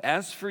God.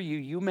 As for you,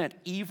 you meant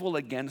evil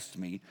against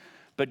me,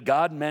 but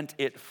God meant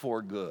it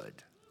for good.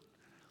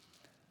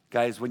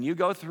 Guys, when you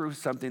go through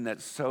something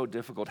that's so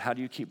difficult, how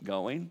do you keep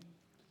going?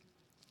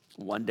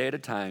 One day at a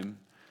time.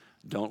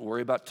 Don't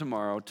worry about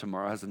tomorrow.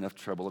 Tomorrow has enough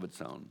trouble of its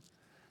own.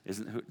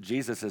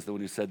 Jesus is the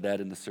one who said that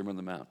in the Sermon on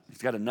the Mount.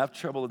 He's got enough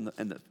trouble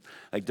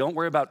don't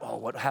worry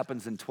about, what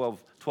happens in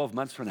 12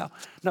 months from now.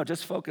 No,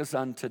 just focus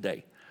on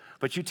today.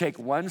 But you take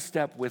one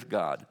step with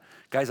God.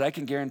 Guys, I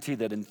can guarantee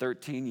that in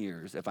 13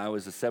 years, if I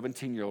was a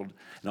 17-year-old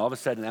and all of a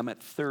sudden I'm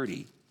at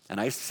 30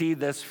 and I see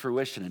this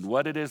fruition and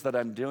what it is that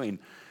I'm doing,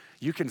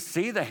 you can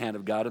see the hand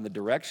of God and the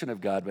direction of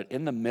God, but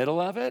in the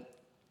middle of it,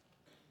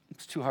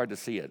 it's too hard to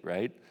see it,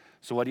 right?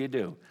 So what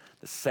do?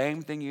 The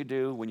same thing you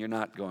do when you're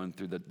not going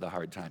through the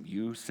hard time.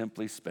 You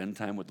simply spend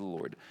time with the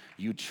Lord.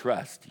 You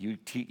trust. You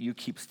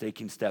keep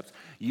taking steps.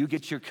 You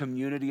get your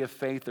community of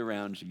faith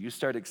around you. You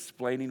start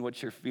explaining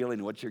what you're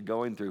feeling, what you're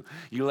going through.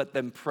 You let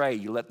them pray.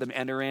 You let them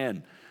enter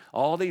in.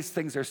 All these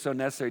things are so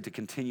necessary to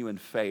continue in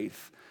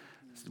faith.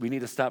 We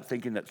need to stop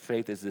thinking that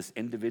faith is this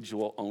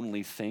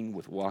individual-only thing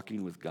with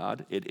walking with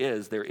God. It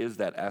is. There is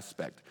that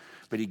aspect.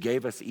 But he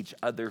gave us each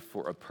other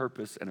for a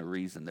purpose and a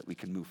reason that we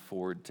can move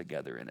forward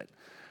together in it.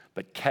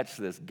 But catch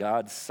this,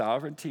 God's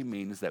sovereignty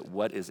means that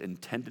what is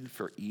intended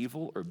for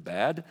evil or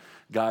bad,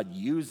 God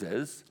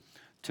uses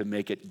to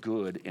make it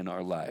good in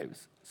our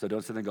lives. So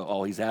don't sit there and go,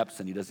 oh, he's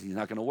absent, he's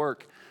not going to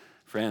work.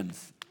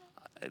 Friends,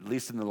 at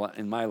least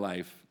in my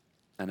life,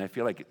 and I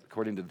feel like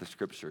according to the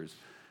scriptures,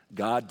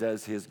 God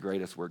does his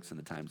greatest works in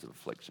the times of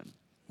affliction.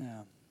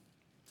 Yeah.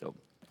 So,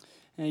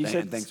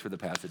 and thanks for the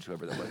passage,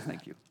 whoever that was.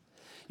 Thank you.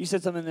 You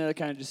said something there that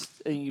kind of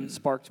just even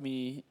sparked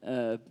me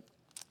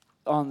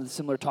on the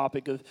similar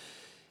topic of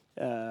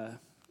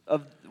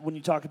when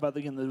you talk about,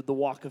 again, the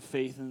walk of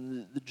faith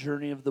and the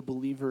journey of the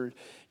believer.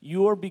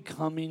 You are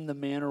becoming the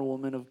man or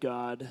woman of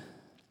God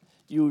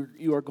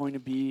you are going to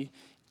be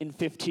in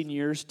 15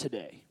 years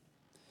today.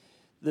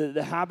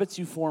 The habits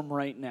you form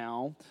right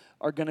now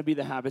are going to be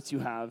the habits you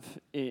have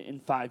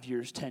in 5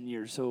 years, 10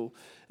 years. So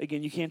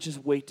again, you can't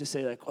just wait to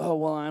say like, oh,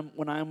 well,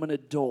 when I'm an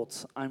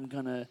adult, I'm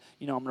going to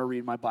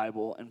read my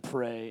Bible and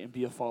pray and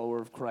be a follower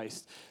of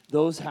Christ.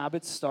 Those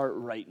habits start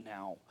right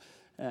now.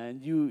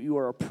 And you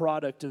are a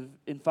product of,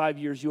 in 5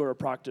 years, you are a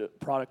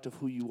product of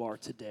who you are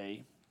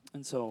today.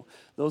 And so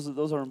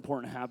those are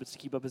important habits to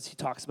keep up, as he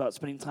talks about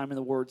spending time in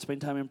the Word, spending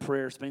time in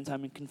prayer, spending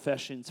time in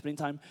confession, spending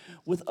time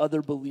with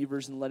other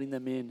believers and letting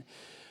them in.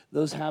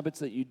 Those habits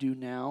that you do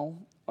now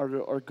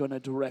are going to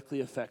directly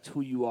affect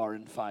who you are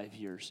in 5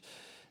 years.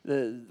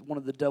 One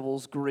of the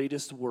devil's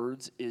greatest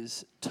words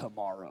is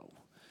tomorrow.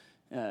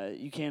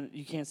 You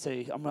can't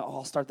say,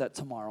 I'll start that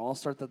tomorrow. I'll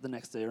start that the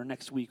next day or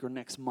next week or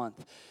next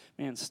month.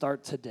 Man,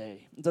 start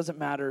today. It doesn't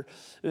matter.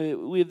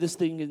 We have this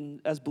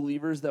thing as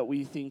believers that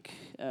we think,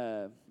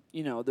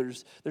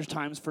 there's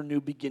times for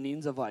new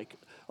beginnings of like,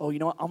 oh, you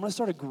know what? I'm going to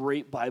start a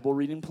great Bible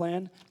reading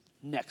plan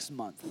next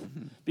month.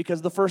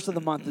 Because the first of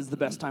the month is the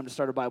best time to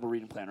start a Bible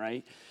reading plan,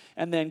 right?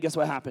 And then guess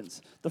what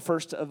happens? The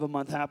first of a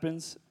month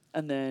happens,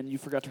 and then you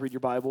forgot to read your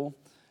Bible,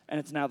 and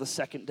it's now the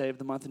second day of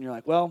the month, and you're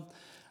like, well,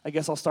 I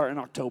guess I'll start in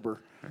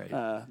October,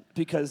 right.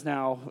 Because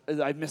now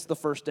I missed the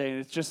first day, and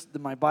it's just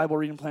my Bible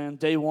reading plan.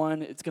 Day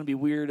one, it's going to be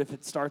weird if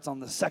it starts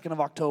on the 2nd of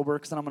October,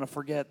 because then I'm going to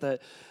forget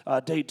that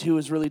day 2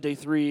 is really day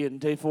 3,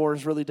 and day 4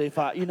 is really day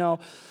 5,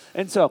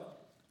 And so,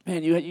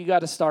 man, you got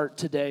to start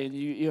today, and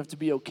you have to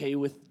be okay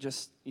with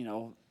just,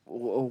 a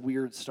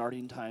weird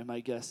starting time,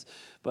 I guess.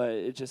 But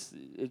it just,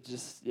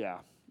 yeah.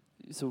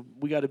 So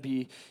we got to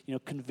be,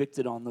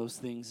 convicted on those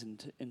things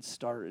and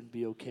start and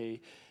be okay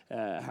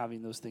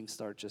having those things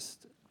start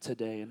just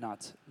today and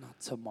not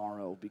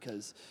tomorrow,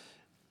 because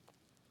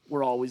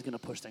we're always going to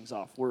push things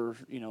off. We're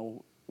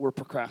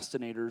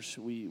procrastinators.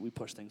 We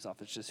push things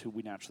off. It's just who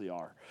we naturally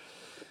are.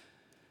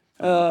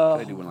 Can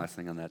I do one last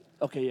thing on that?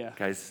 Okay, yeah.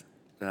 Guys,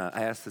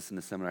 I asked this in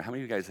the seminar. How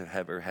many of you guys have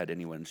ever had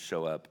anyone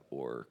show up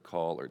or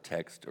call or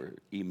text or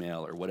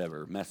email or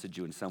whatever, message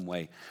you in some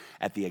way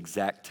at the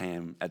exact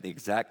time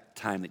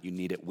that you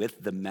need it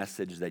with the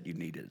message that you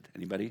needed?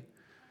 Anybody?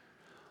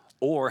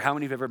 Or how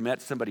many of you have ever met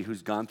somebody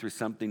who's gone through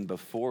something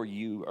before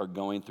you are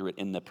going through it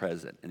in the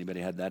present? Anybody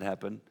had that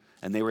happen?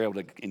 And they were able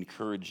to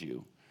encourage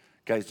you.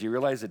 Guys, do you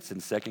realize it's in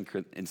 2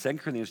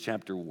 Corinthians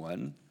chapter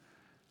 1,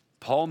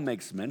 Paul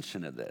makes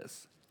mention of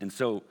this. And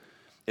so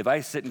if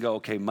I sit and go,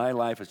 okay, my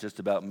life is just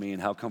about me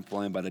and how comfortable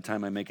I am by the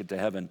time I make it to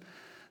heaven,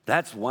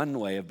 That's one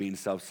way of being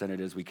self-centered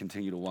as we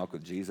continue to walk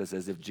with Jesus,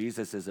 as if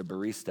Jesus is a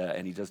barista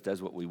and he just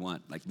does what we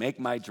want. Like, make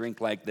my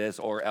drink like this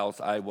or else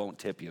I won't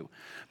tip you.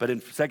 But in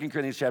 2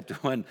 Corinthians chapter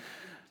 1,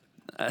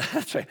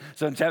 that's right.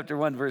 So in chapter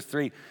 1, verse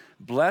 3,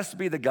 blessed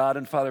be the God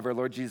and Father of our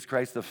Lord Jesus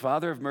Christ, the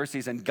Father of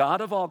mercies and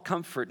God of all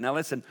comfort. Now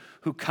listen,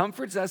 who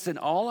comforts us in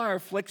all our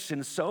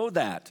afflictions so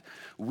that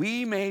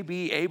we may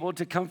be able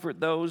to comfort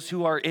those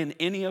who are in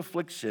any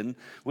affliction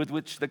with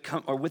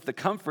the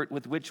comfort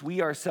with which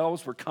we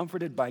ourselves were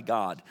comforted by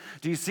God.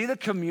 Do you see the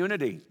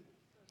community?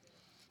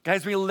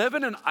 Guys, we live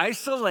in an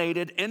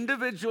isolated,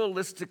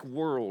 individualistic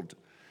world,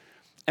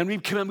 and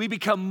we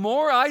become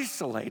more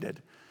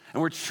isolated.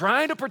 And we're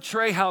trying to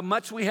portray how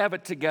much we have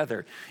it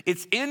together.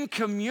 It's in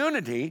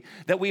community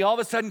that we all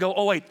of a sudden go,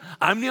 oh wait,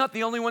 I'm not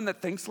the only one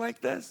that thinks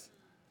like this.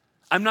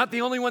 I'm not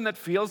the only one that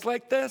feels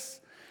like this.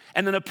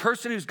 And then a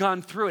person who's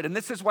gone through it. And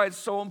this is why it's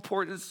so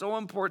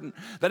important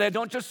that I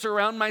don't just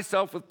surround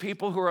myself with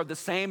people who are of the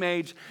same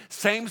age,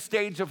 same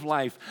stage of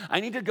life. I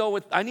need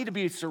to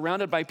be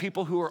surrounded by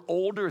people who are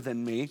older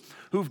than me,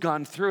 who've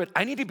gone through it.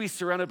 I need to be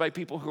surrounded by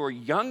people who are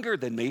younger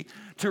than me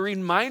to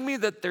remind me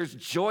that there's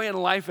joy in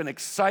life and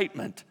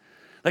excitement.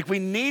 Like, we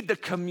need the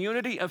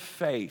community of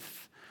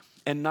faith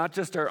and not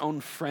just our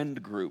own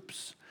friend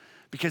groups,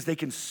 because they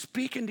can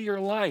speak into your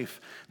life.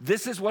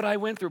 This is what I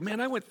went through.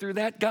 Man, I went through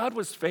that. God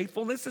was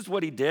faithful. This is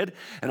what he did.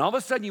 And all of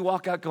a sudden you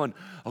walk out going,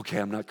 okay,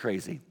 I'm not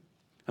crazy.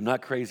 I'm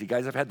not crazy.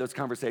 Guys, I've had those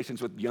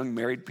conversations with young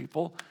married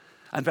people.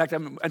 In fact,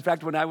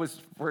 when I was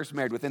first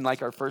married, within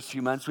like our first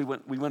few months, we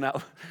went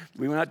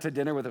out to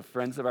dinner with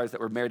friends of ours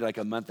that were married like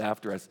a month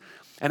after us.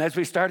 And as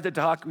we started to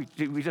talk,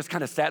 we just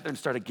kind of sat there and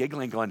started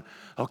giggling, going,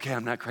 "Okay,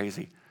 I'm not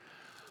crazy.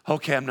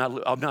 Okay, I'm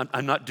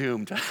not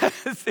doomed."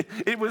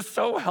 It was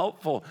so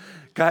helpful,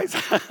 guys.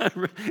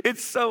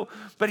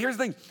 But here's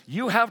the thing: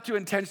 you have to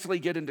intentionally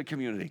get into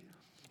community,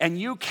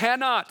 and you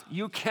cannot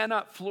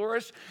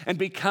flourish and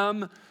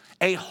become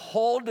a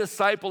whole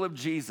disciple of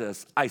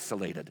Jesus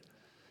isolated.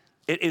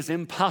 It is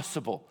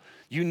impossible.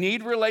 You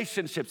need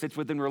relationships. It's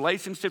within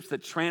relationships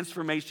that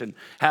transformation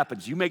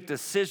happens. You make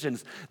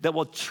decisions that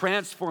will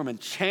transform and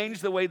change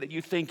the way that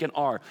you think and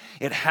are.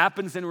 It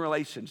happens in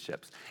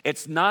relationships.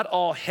 It's not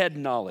all head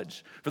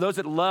knowledge. For those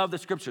that love the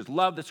scriptures,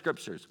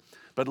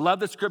 but love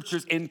the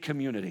scriptures in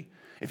community.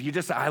 If you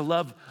just say, I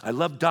love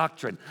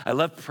doctrine, I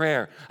love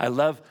prayer, I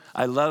love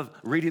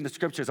reading the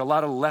scriptures, a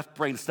lot of left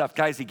brain stuff.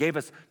 Guys, he gave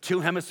us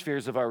two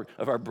hemispheres of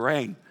our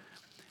brain.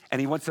 And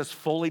he wants us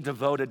fully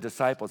devoted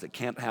disciples. It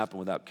can't happen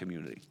without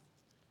community.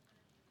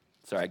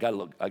 Sorry, I got a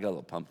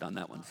little pumped on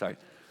that one. Sorry.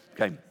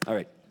 Okay, all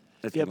right.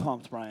 Let's get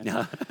pumped, Brian.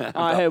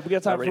 Hey, we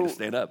got time ready to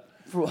stand up.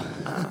 For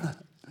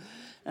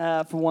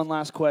one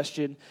last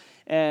question.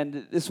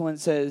 And this one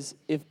says,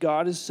 if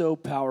God is so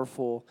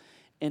powerful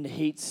and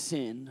hates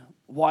sin,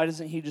 why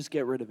doesn't he just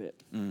get rid of it?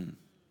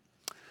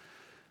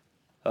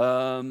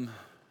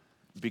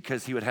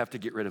 Because he would have to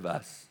get rid of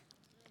us.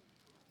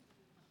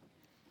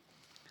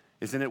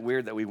 Isn't it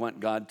weird that we want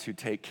God to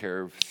take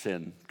care of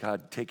sin?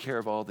 God, take care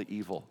of all the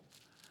evil.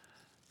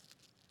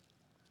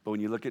 But when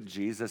you look at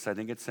Jesus, I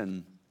think it's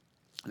in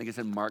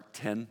Mark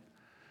 10.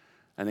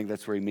 I think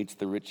that's where he meets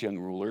the rich young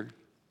ruler.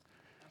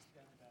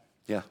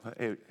 Yeah,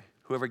 hey,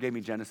 whoever gave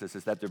me Genesis,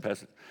 is that their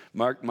best?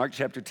 Mark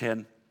chapter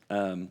 10,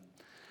 the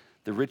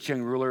rich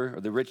young ruler, or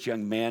the rich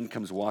young man,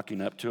 comes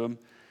walking up to him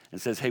and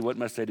says, "Hey, what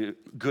must I do?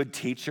 Good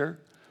teacher,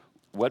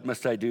 what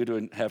must I do to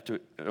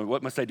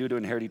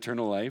inherit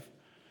eternal life?"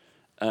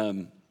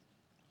 And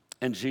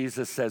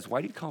Jesus says,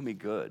 "Why do you call me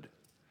good?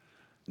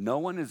 No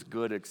one is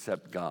good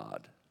except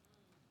God."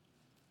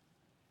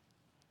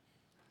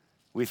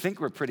 We think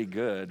we're pretty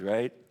good,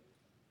 right?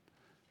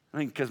 I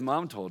mean, because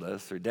mom told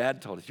us or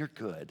dad told us, you're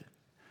good.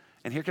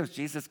 And here comes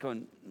Jesus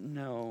going,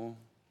 no.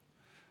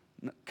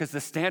 Because the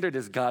standard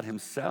is God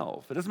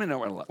himself. It doesn't mean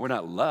that we're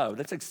not loved.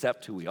 Let's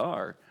accept who we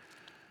are.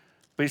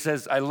 But he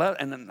says, I love,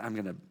 and then I'm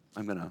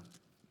gonna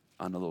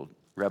on a little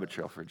rabbit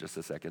trail for just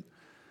a second.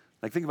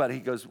 Like, think about it. He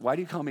goes, why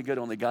do you call me good?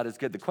 Only God is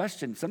good. The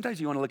question, sometimes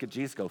you want to look at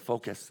Jesus, go,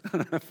 focus,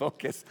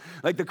 focus.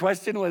 Like, the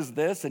question was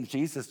this, and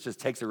Jesus just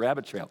takes a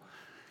rabbit trail.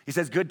 He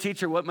says, good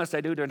teacher, what must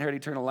I do to inherit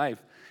eternal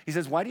life? He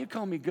says, why do you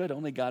call me good?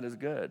 Only God is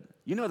good.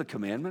 You know the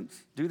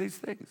commandments. Do these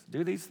things.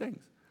 Do these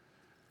things.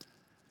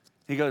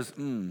 He goes,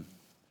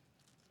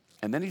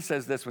 And then he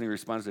says this when he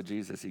responds to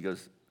Jesus. He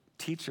goes,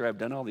 teacher, I've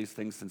done all these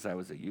things since I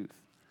was a youth.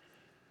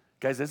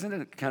 Guys, isn't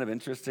it kind of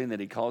interesting that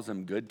he calls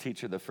him good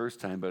teacher the first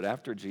time, but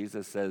after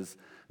Jesus says,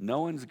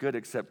 no one's good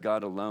except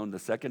God alone, the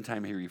second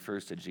time he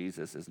refers to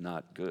Jesus is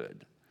not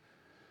good.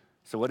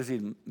 So what is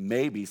he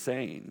maybe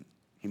saying?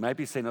 He might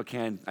be saying,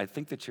 okay, I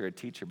think that you're a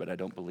teacher, but I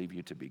don't believe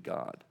you to be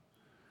God.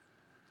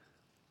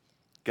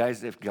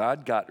 Guys, if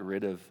God got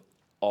rid of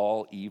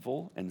all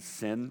evil and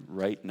sin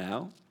right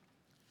now,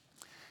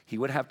 he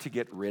would have to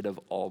get rid of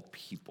all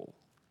people.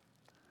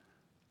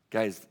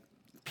 Guys,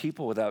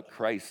 people without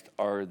Christ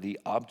are the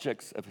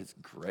objects of his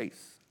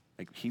grace.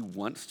 Like, he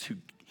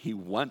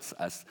wants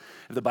us.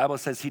 The Bible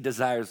says he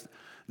desires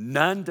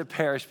none to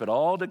perish, but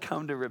all to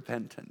come to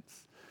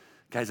repentance.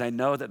 Guys, I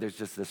know that there's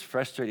just this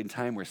frustrating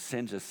time where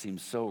sin just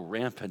seems so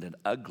rampant and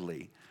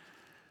ugly.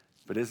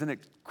 But isn't it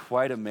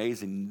quite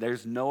amazing?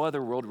 There's no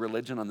other world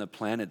religion on the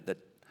planet that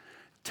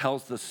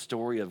tells the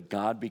story of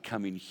God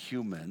becoming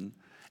human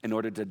in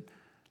order to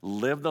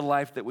live the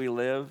life that we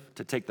live,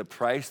 to take the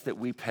price that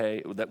we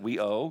pay, that we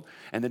owe,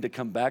 and then to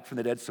come back from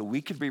the dead so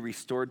we could be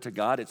restored to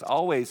God. It's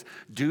always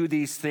do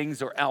these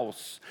things or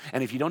else.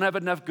 And if you don't have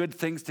enough good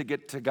things to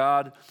get to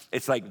God,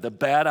 it's like the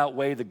bad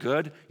outweigh the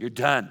good, you're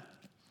done.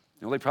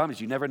 The only problem is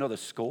you never know the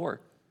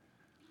score.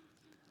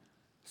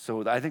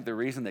 So I think the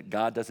reason that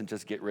God doesn't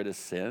just get rid of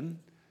sin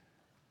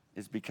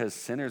is because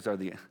sinners are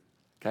the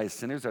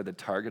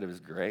target of his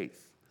grace.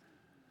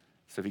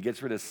 So if he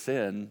gets rid of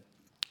sin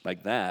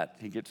like that,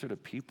 he gets rid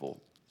of people.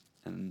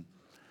 And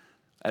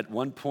at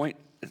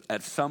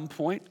some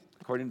point,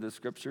 according to the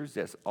scriptures,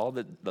 yes, all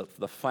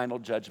the final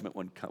judgment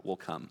will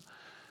come.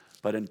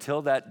 But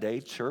until that day,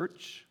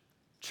 church,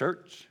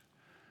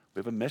 we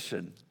have a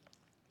mission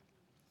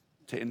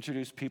to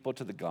introduce people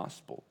to the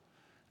gospel,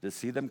 to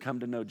see them come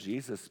to know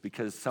Jesus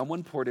because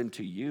someone poured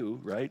into you,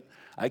 right?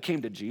 I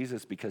came to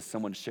Jesus because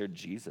someone shared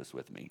Jesus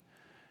with me.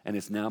 And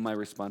it's now my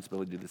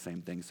responsibility to do the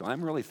same thing. So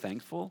I'm really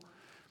thankful.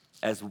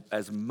 As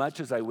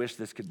much as I wish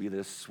this could be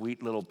this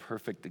sweet little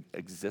perfect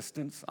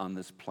existence on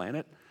this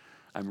planet,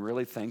 I'm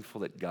really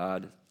thankful that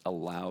God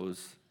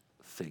allows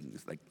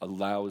things, like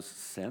allows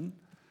sin,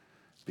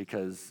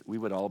 because we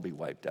would all be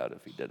wiped out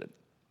if he didn't.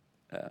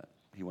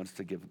 He wants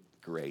to give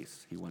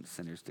grace. He wants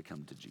sinners to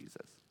come to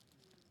Jesus.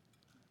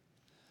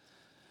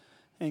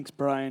 Thanks,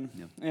 Brian.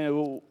 Yeah.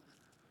 And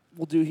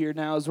we'll do here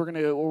now is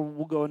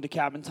we'll go into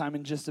cabin time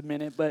in just a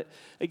minute. But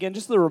again,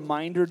 just the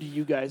reminder to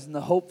you guys, and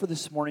the hope for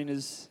this morning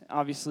is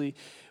obviously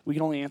we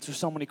can only answer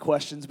so many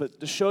questions, but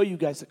to show you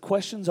guys that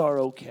questions are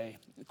okay.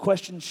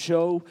 Questions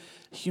show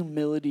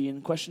humility,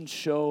 and questions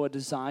show a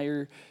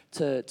desire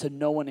to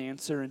know an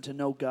answer and to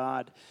know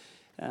God.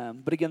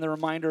 But again, the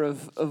reminder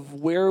of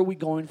where are we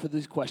going for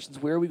these questions?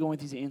 Where are we going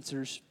with these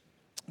answers?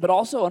 But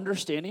also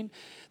understanding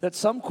that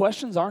some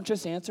questions aren't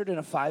just answered in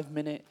a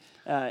 5-minute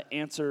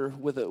answer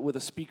with a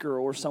speaker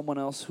or someone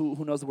else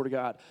who knows the Word of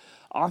God.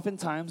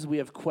 Oftentimes we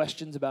have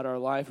questions about our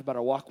life, about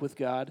our walk with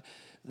God,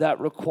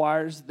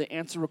 the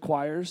answer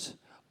requires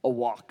a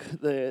walk.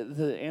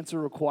 The answer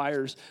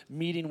requires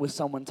meeting with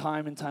someone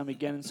time and time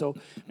again. And so,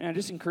 man, I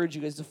just encourage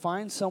you guys to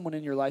find someone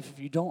in your life. If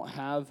you don't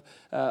have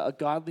a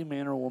godly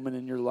man or woman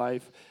in your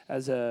life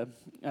as a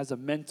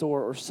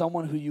mentor or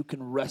someone who you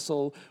can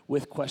wrestle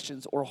with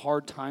questions or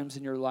hard times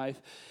in your life,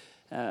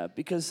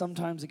 because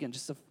sometimes, again,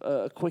 just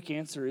a quick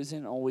answer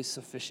isn't always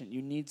sufficient.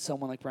 You need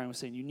someone, like Brian was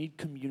saying, you need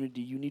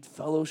community, you need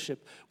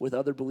fellowship with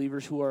other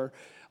believers who are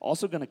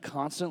also going to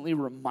constantly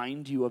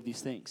remind you of these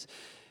things.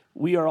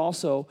 We are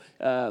also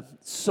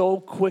so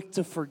quick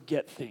to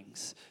forget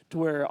things, to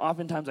where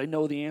oftentimes I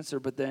know the answer,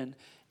 but then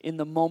in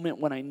the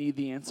moment when I need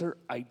the answer,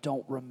 I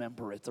don't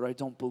remember it or I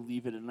don't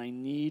believe it. And I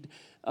need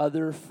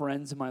other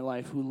friends in my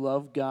life who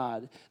love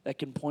God that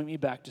can point me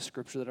back to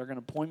Scripture, that are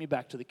going to point me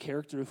back to the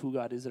character of who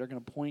God is, that are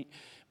going to point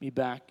me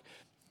back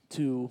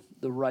to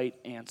the right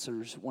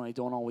answers when I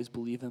don't always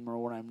believe them or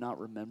when I'm not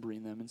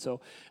remembering them. And so,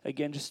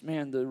 again, just,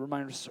 man, the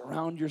reminder,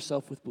 surround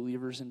yourself with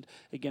believers, and,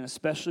 again,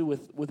 especially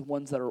with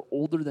ones that are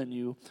older than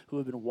you, who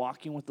have been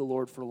walking with the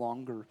Lord for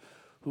longer,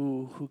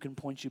 who can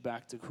point you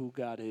back to who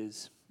God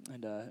is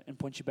and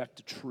point you back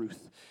to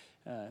truth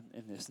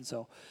in this. And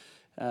so,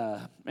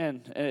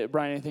 Brian,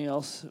 anything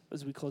else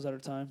as we close out our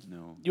time?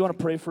 No. You want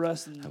to pray for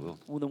us? And I will.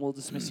 Then we'll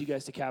dismiss you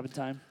guys to cabin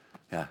time.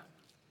 Yeah.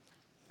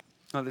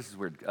 Oh, this is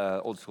weird.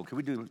 Old school. Can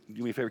we do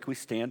me a favor? Can we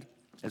stand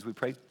as we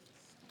pray?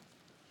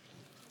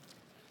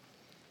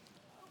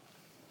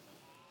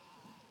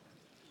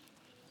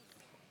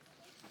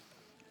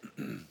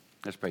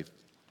 Let's pray.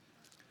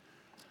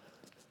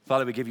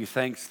 Father, we give you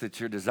thanks that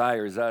your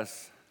desire is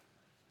us.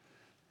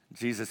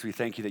 Jesus, we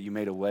thank you that you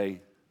made a way.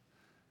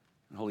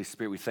 And Holy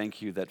Spirit, we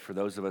thank you that for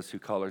those of us who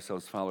call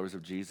ourselves followers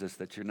of Jesus,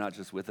 that you're not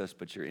just with us,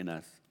 but you're in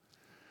us.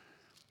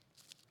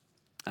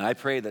 And I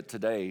pray that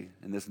today,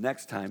 and this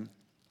next time,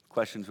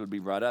 questions would be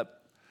brought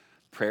up,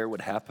 prayer would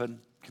happen,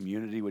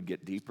 community would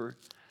get deeper.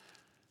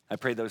 I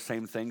pray those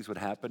same things would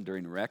happen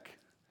during rec.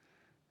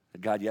 That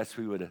God, yes,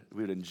 we would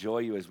enjoy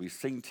you as we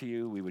sing to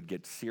you. We would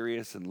get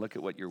serious and look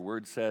at what your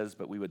word says,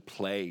 but we would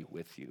play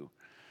with you,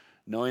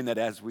 knowing that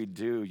as we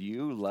do,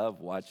 you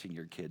love watching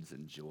your kids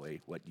enjoy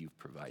what you've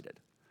provided.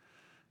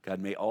 God,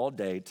 may all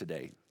day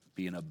today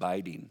be an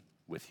abiding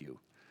with you.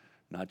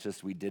 Not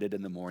just we did it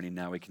in the morning,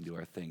 now we can do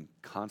our thing,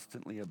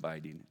 constantly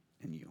abiding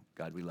in you.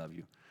 God, we love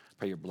you.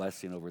 Pray your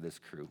blessing over this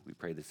crew. We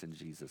pray this in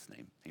Jesus'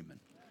 name. Amen.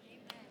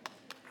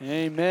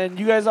 Amen.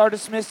 You guys are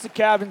dismissed to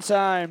cabin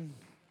time.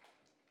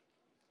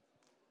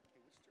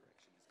 Which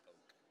direction is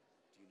oak?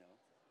 Do you know?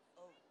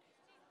 Oak.